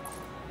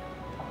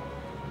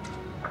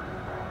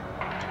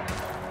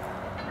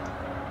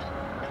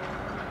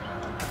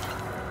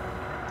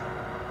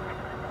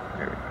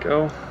 There we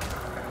go.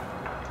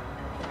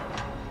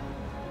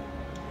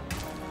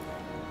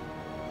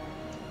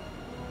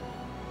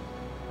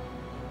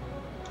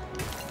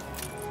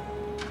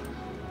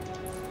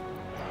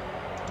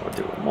 We'll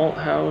do a malt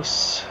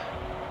house.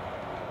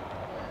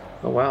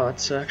 Oh wow,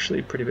 that's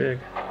actually pretty big.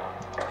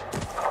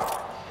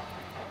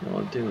 And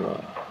we'll do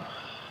a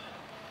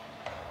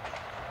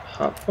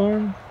hop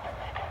farm.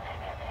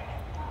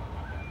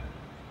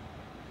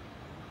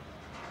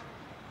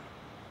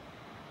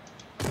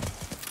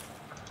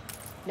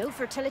 No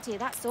fertility of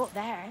that sort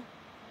there.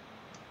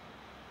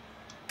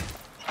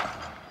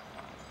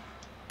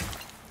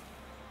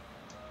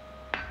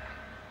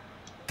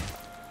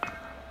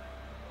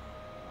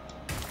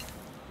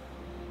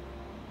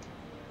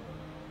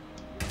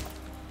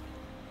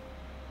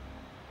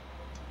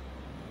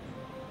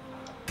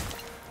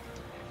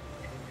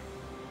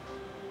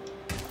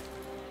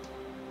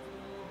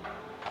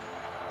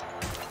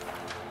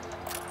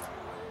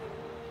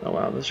 Oh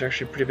wow, those are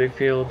actually pretty big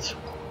fields.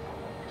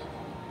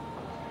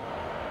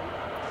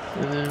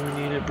 And then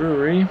we need a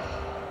brewery.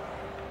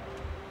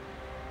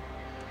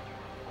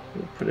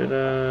 We'll put it,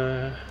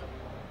 dang,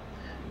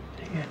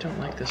 I don't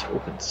like this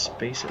open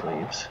space it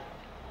leaves.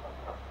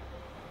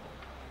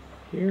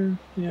 Here?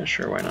 Yeah,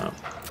 sure, why not?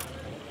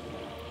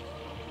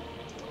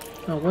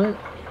 Oh, what?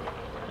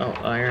 Oh,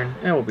 iron.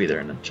 Yeah, we'll be there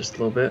in just a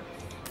little bit.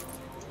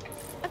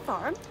 A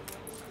farm?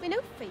 We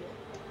know field.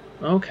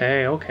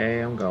 Okay, okay,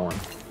 I'm going.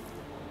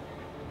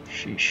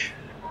 Sheesh.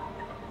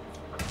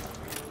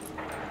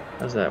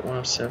 How's that?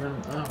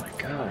 107? Oh my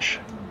gosh.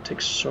 It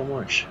takes so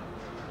much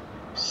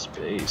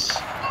space.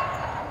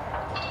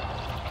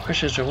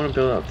 Question is, do I want to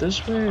build out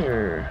this way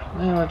or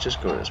no, let's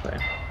just go this way.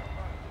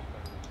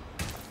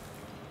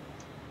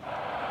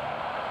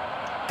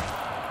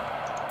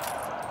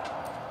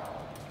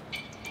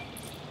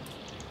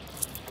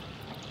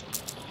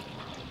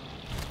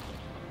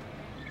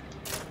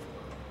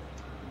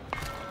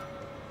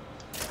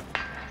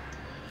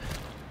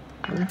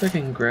 I wonder if I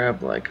can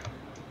grab like,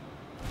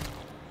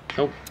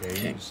 nope,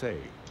 can't.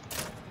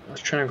 I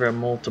was trying to grab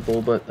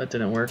multiple, but that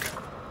didn't work.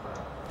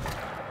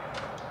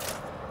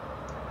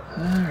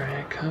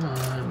 Alright, come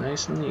on,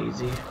 nice and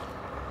easy.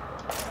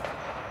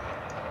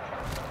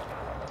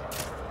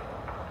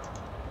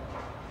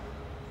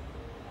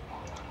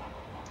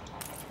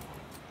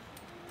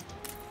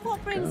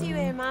 What brings you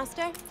here,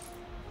 Master?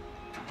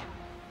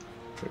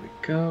 There we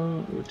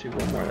go. We'll do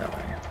one more that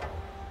way.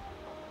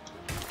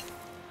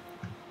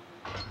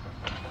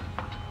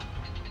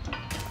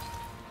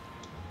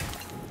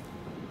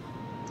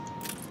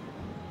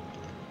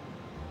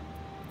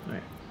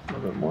 Alright, a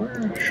little bit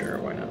more? Sure,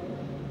 why not?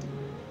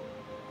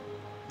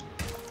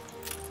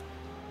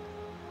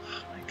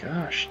 Oh my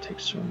gosh, it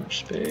takes so much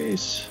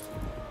space.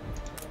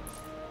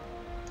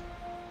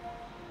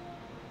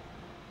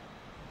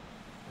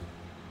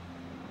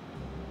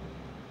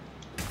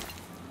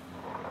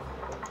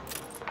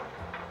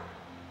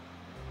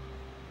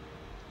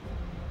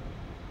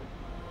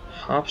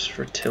 Hops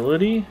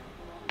fertility?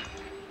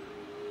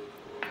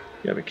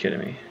 You gotta be kidding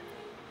me.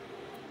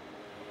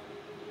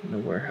 In the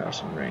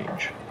warehouse in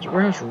range. There's a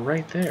warehouse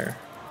right there.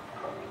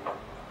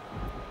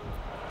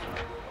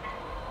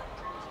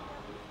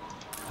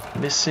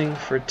 Missing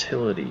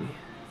fertility.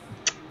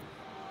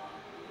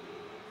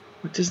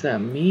 What does that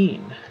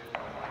mean?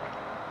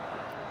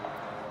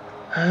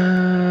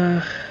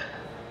 I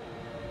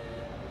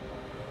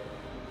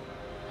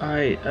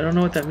don't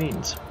know what that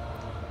means.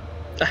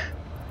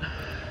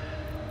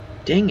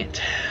 Dang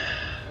it.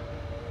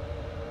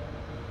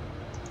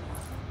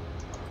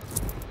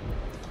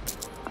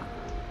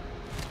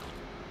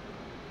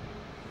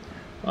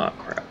 Oh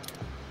crap.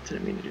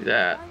 Didn't mean to do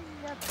that.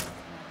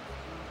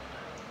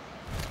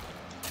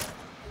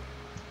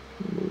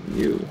 Move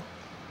you.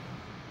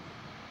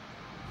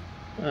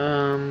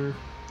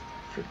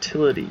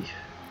 Fertility.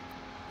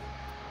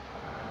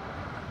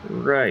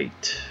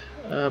 Right.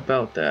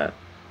 About that.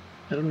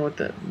 I don't know what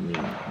that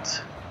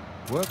means.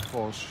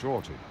 Workforce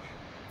shortage.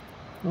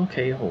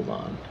 Okay, hold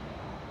on.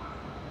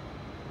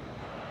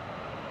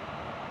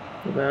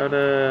 What about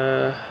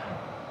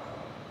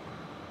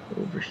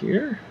over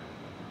here?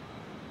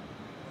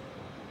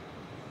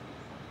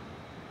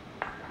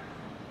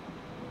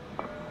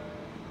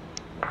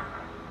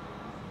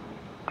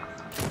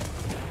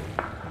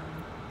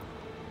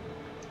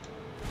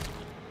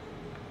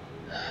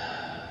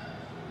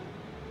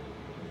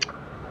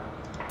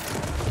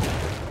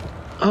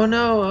 Oh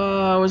no,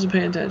 I wasn't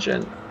paying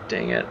attention.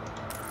 Dang it.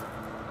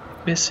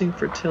 Missing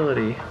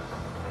fertility.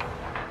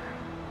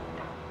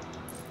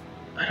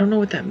 I don't know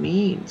what that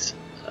means.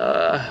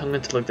 I'm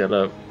going to look that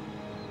up.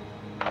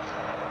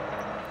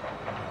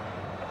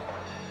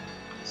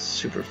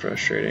 Super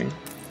frustrating.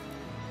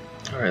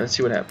 Alright, let's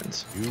see what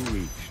happens. You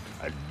reached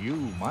a new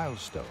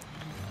milestone.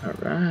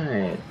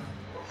 Alright.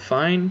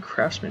 Fine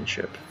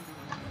craftsmanship.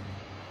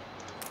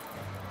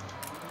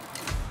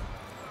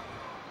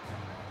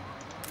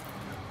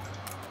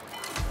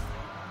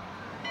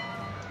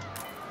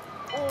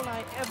 All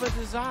I ever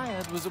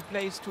desired was a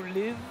place to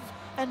live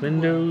and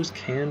Windows,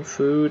 canned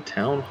food,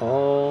 town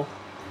hall.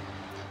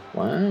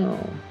 Wow.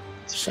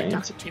 It's fancy.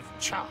 seductive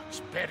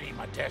charts bury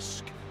my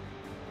desk.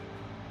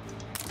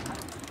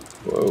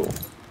 Whoa.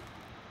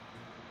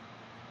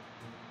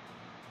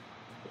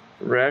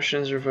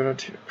 Rations are put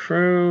to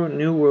crew.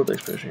 New world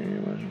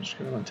expedition. Just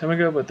a long time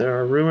ago, but there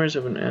are rumors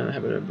of an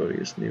uninhabited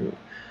bogus new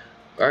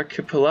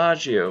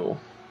archipelago.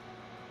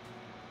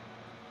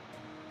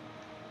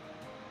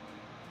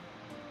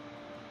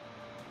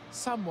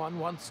 Someone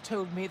once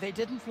told me they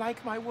didn't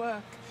like my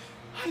work.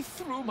 I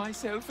threw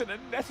myself in a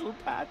nettle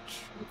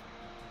patch.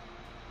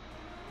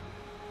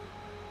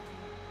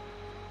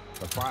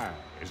 The fire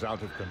is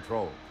out of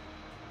control.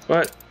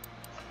 What?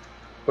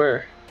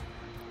 Where?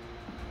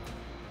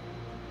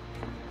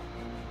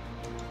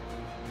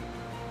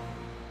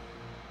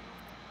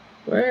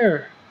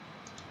 Where?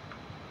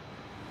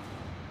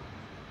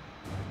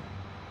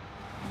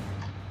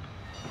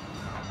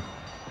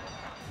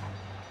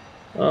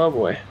 Oh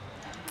boy.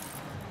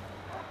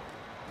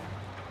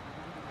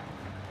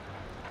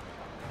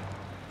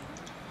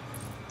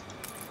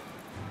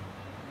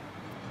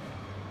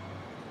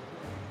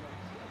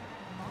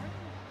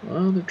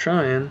 Well, they're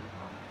trying.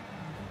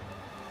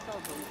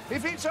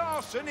 If it's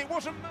arson, it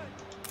wasn't me.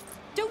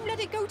 Don't let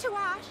it go to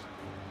ash.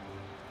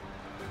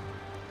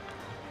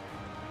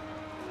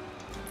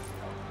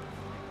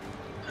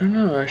 I don't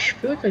know, I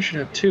feel like I should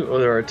have two. Oh,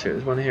 there are two.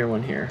 There's one here,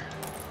 one here.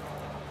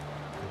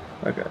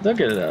 Okay, they'll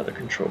get it out of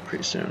control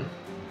pretty soon.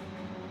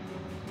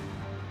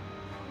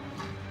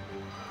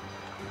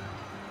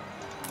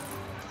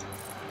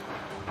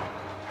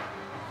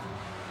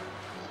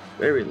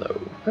 Very low.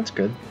 That's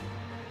good.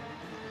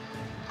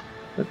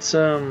 Let's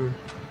I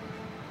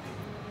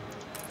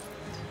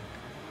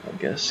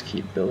guess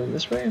keep building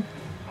this way.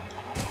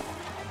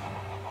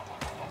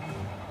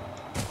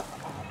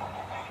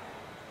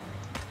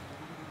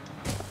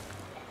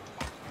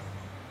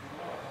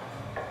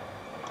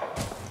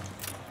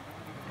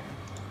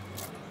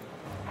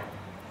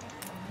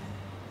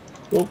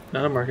 Oh,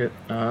 not a market,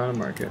 not a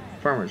market.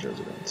 Farmer's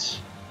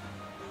residence.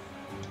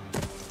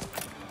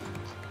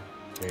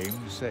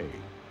 Game say.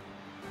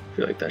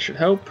 Feel like that should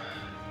help.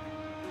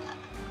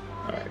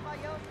 Alright.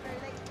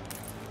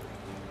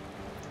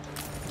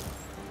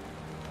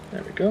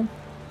 There we go.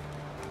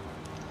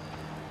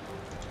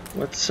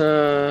 What's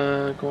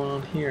going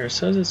on here? It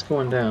says it's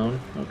going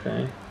down.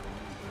 Okay.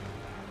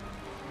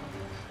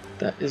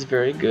 That is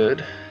very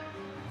good.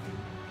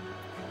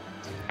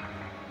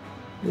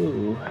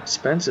 Ooh,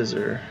 expenses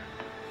are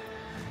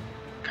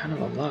kind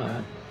of a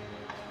lot.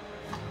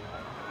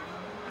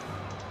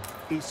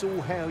 It's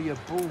all how you're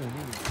born,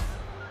 isn't it?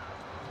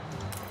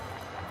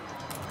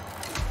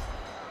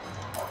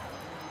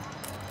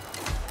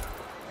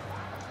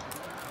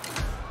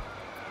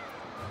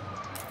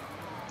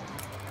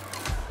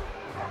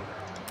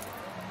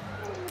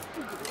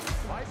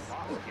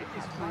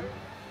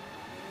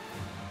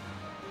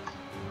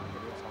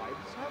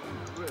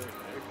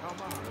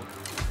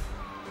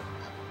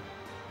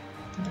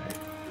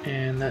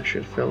 And that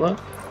should fill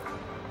up.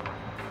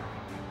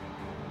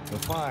 The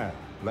fire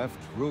left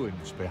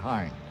ruins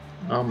behind.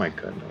 Oh my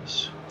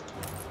goodness.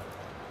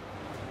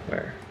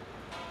 Where?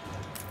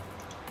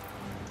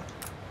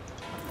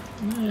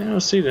 I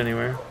don't see it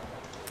anywhere.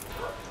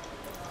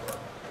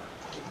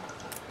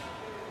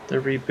 They're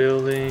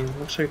rebuilding.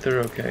 Looks like they're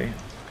okay.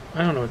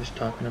 I don't know what he's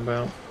talking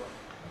about.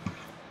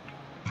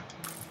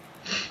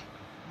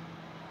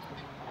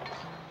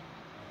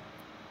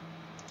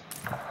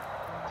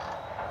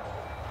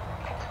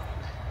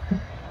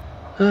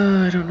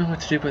 I don't know what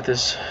to do with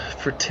this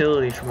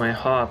fertility for my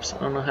hops. I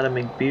don't know how to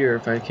make beer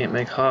if I can't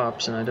make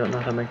hops, and I don't know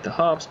how to make the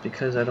hops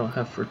because I don't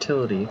have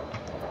fertility.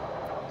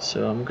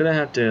 So I'm gonna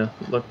have to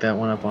look that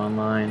one up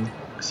online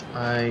because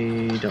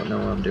I don't know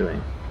what I'm doing.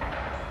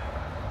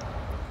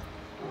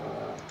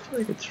 I feel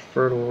like it's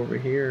fertile over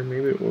here.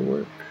 Maybe it will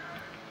work.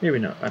 Maybe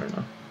not. I don't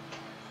know.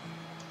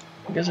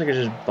 I guess I could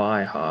just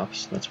buy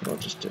hops. That's what I'll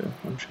just do.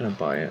 I'm just gonna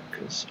buy it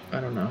because I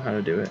don't know how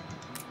to do it.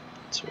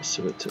 So I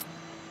set it to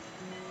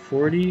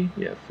 40.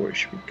 Yeah, 40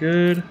 should be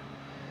good.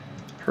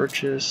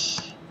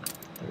 Purchase.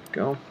 There we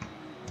go.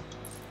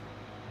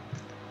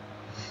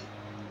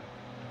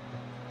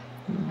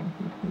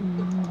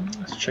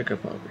 Let's check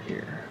up over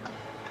here.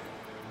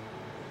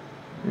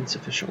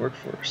 Insufficient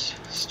workforce.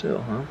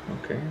 Still, huh?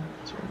 Okay,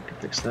 so we can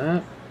fix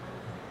that.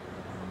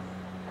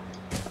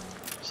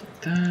 Just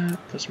like that.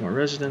 Put some more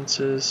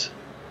residences.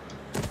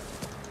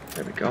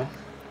 There we go.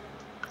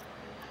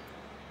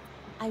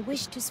 I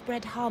wish to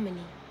spread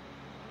harmony.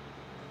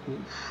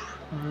 Oof.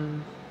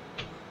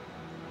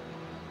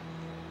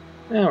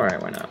 Alright,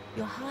 why not?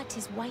 Your heart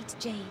is white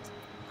jade,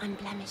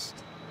 unblemished.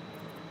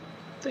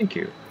 Thank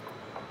you.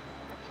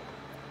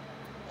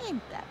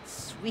 Ain't that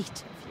sweet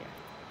of you?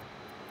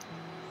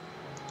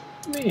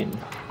 I mean,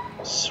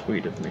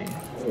 sweet of me.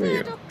 Who are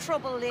Stirred you? up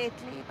trouble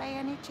lately, by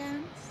any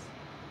chance?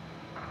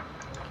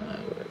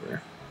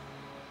 Whatever.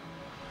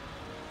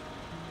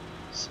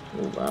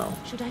 Oh, wow.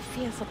 Should I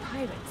fear for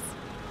pirates?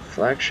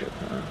 Flagship,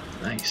 huh?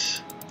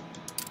 Nice.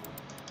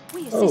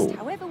 We assist Oh.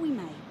 however we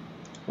may.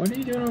 What are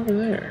you doing over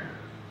there?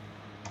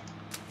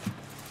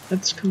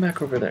 Let's come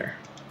back over there.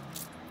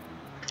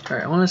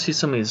 Alright, I want to see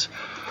some of these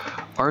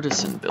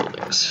artisan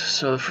buildings.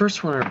 So the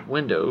first one are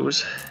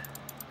windows.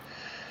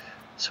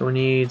 So we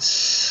need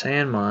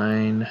sand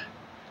mine,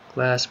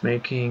 glass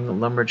making,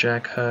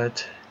 lumberjack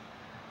hut.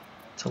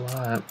 It's a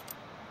lot.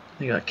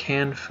 They got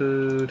canned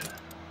food,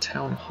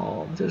 town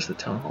hall. What does the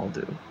town hall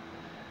do?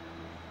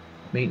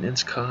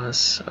 Maintenance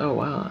costs. Oh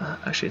wow,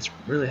 actually it's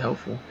really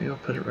helpful. Maybe I'll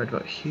put it right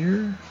about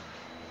here.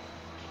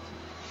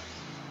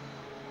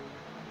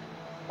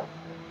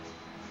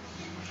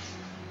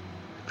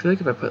 I feel like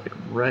if I put like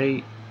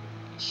right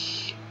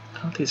here,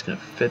 I don't think it's gonna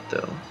fit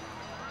though.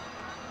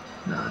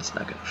 No, it's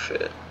not gonna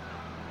fit.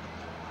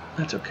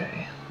 That's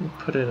okay. We'll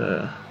put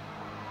it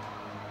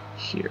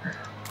here.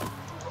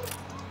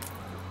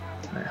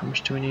 Alright, how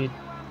much do we need?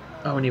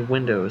 Oh, we need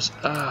windows.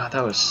 Ah,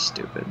 that was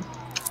stupid.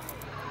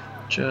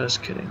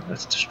 Just kidding.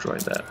 Let's destroy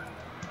that.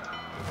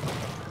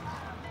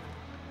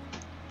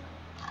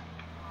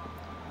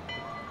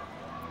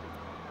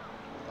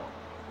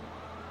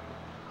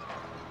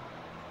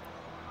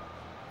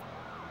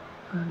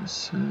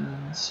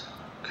 Artisans.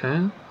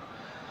 Okay.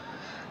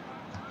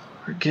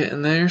 We're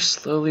getting there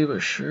slowly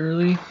but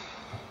surely.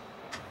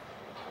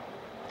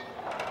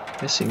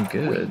 Missing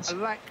goods. We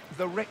lack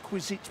the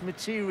requisite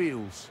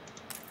materials.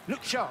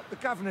 Look sharp, the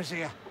governor's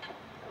here.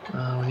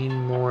 We need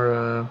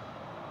more,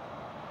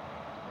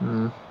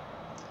 Alright,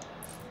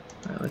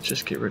 let's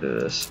just get rid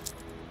of this.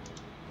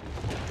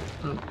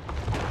 Oh,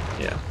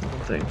 yeah, whole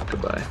thing.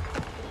 Goodbye.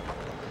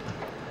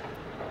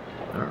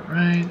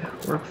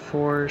 Alright,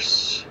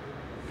 workforce.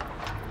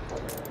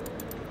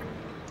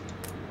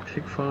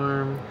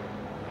 farm.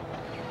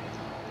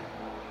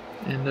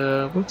 And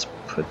let's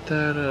put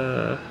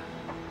that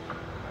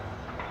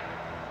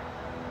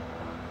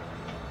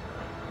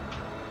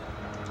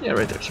yeah,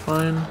 right there's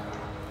fine.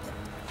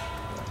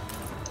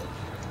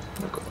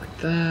 We'll go like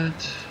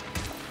that.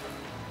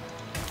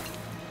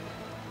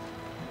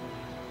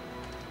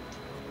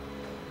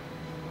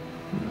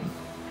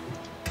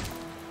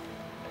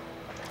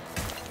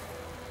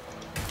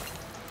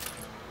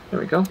 There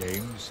we go.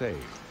 Game saved.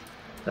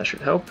 That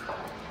should help.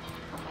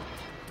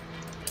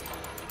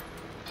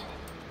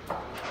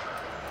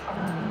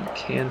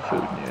 Canned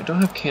food. Yeah, I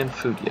don't have canned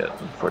food yet,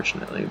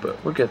 unfortunately,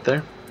 but we'll get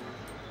there.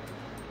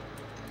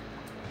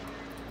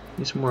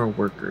 Need some more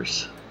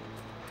workers.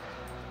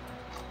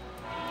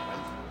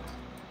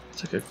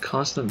 It's like a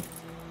constant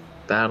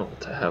battle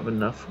to have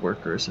enough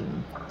workers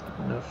and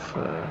enough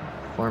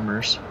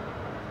farmers.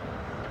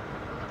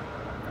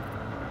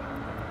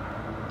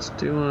 Let's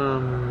do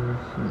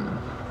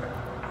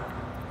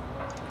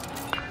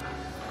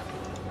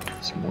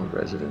some more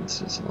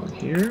residences along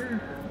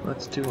here.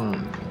 Let's do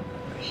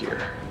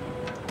here.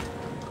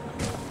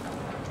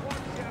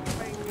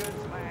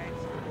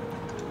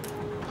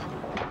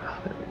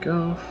 There we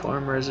go.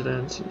 Farm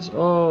residences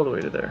all the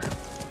way to there.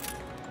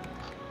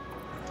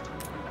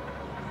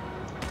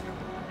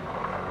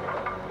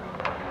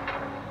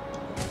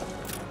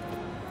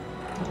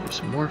 Do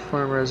some more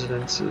farm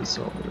residences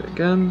all the way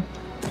again.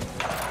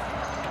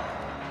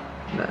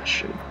 That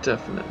should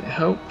definitely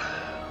help.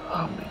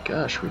 Oh my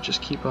gosh, we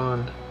just keep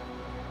on.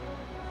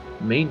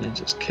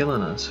 Maintenance is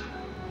killing us.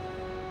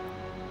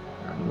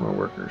 More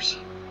workers.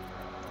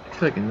 I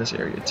feel like in this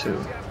area too.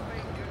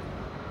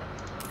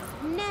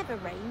 Never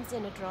rains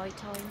in a dry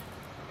time.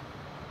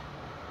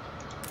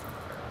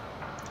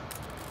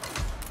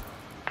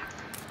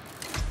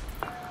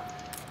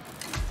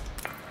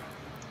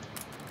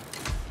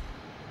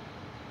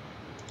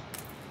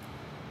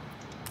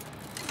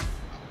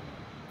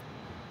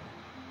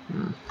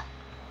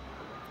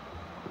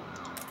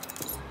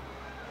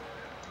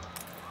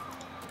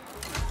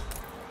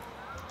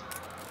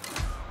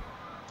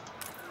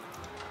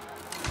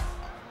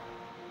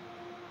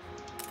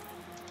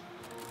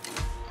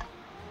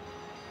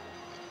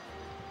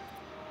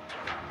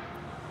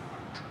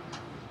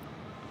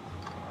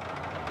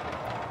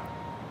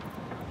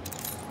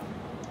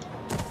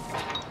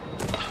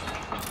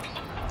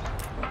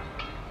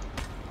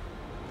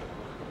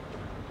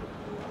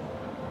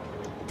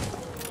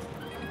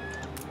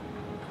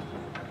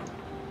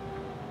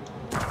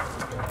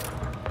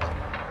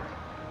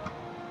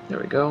 There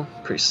we go.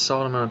 Pretty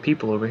solid amount of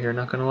people over here,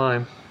 not gonna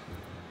lie.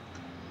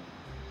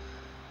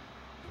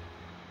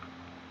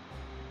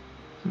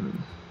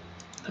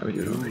 How we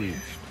doing over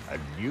here? A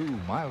new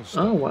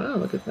milestone. Oh wow,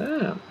 look at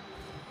that.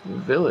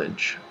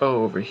 Village.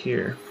 Oh, over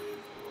here.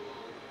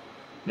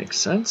 Makes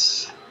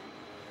sense.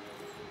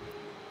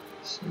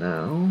 So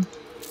now...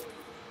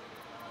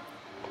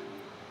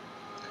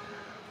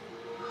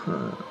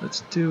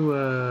 let's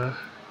do,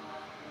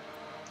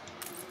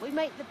 We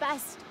make the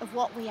best of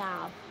what we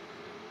have.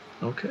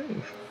 okay.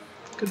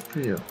 Good for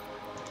you.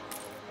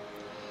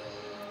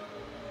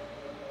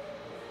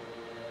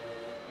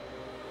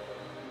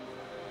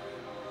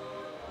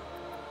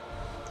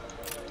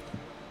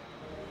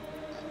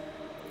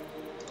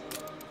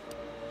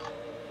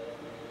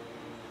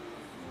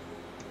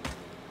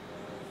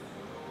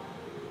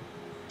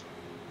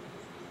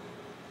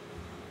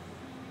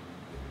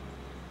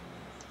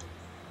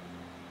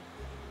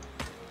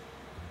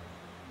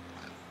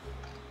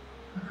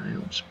 Alright,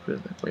 we'll just put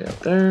it that way out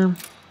there.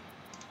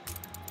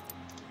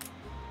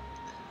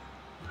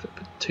 Put a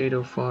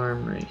potato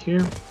farm right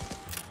here.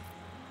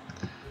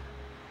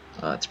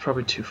 It's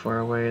probably too far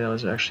away. That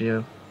was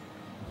actually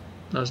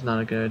that was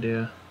not a good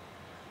idea.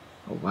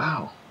 Oh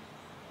wow.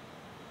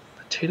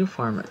 Potato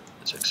farm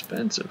is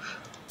expensive.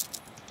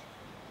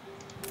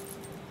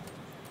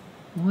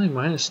 Only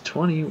minus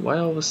 20. Why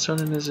all of a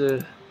sudden is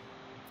it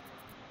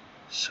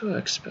so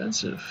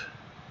expensive?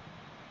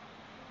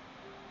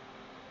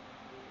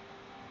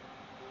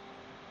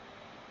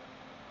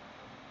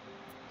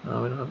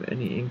 Oh, we don't have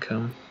any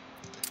income.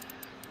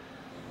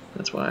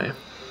 That's why.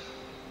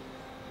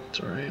 It's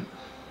alright.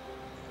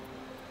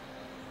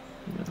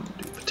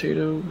 Do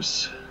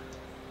potatoes.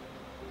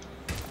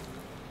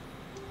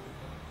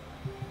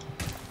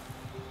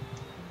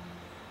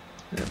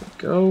 There we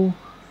go.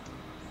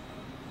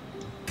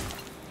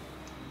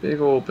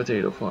 Big old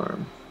potato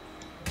farm.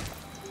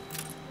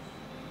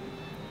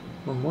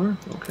 One more?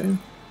 Okay.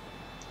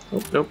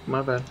 Oh, nope,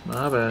 my bad.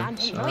 My bad.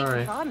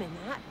 Sorry.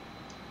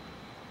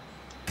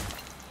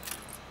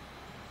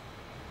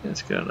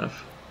 That's good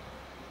enough.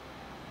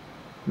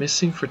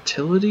 Missing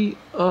fertility?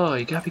 Oh,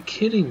 you gotta be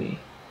kidding me.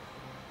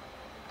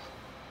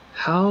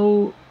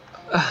 How?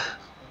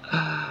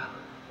 I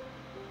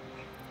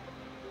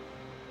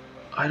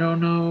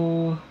don't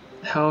know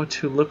how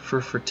to look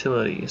for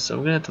fertility, so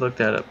I'm gonna have to look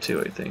that up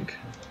too, I think.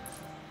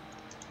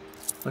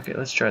 Okay,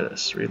 let's try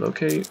this.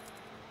 Relocate.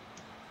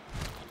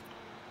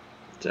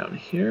 Down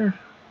here.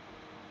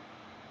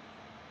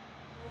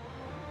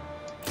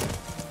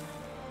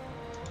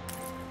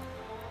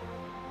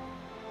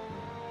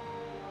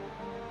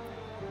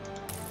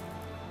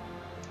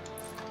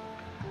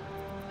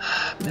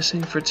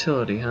 Missing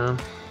fertility, huh?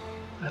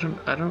 I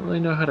don't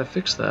really know how to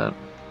fix that.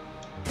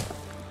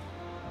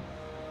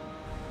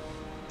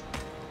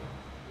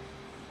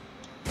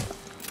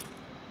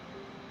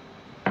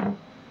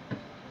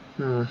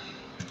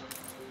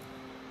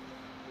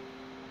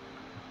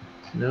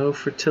 No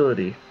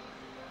fertility.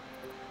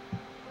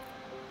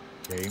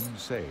 Game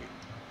saved.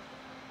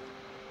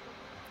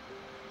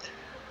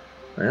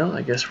 Well,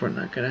 I guess we're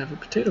not gonna have a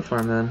potato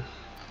farm then.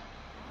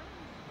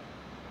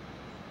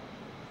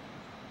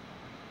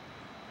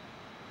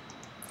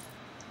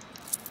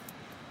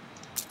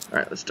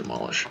 Alright, let's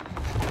demolish.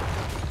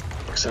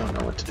 Because I don't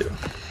know what to do.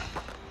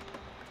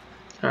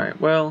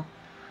 Alright, well...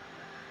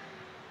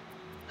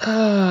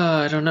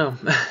 I don't know.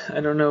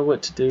 I don't know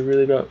what to do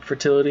really about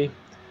fertility.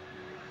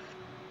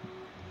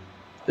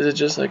 Is it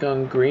just like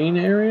on green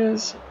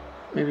areas?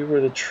 Maybe where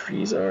the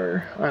trees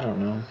are? I don't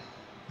know.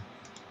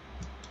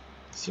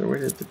 Is there a way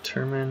to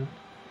determine?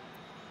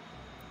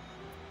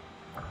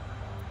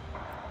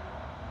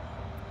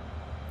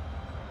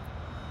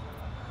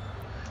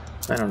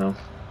 I don't know.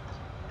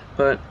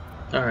 But,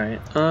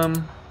 alright.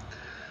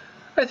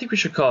 I think we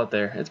should call it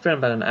there. It's been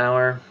about an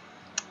hour.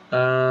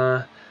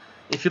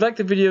 If you liked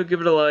the video,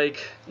 give it a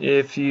like.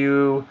 If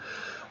you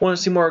want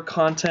to see more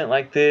content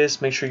like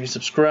this, make sure you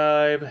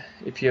subscribe.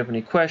 If you have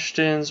any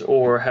questions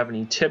or have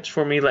any tips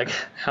for me, like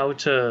how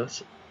to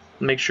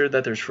make sure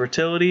that there's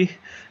fertility,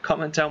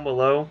 comment down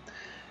below.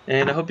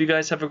 And I hope you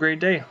guys have a great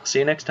day. I'll see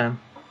you next time.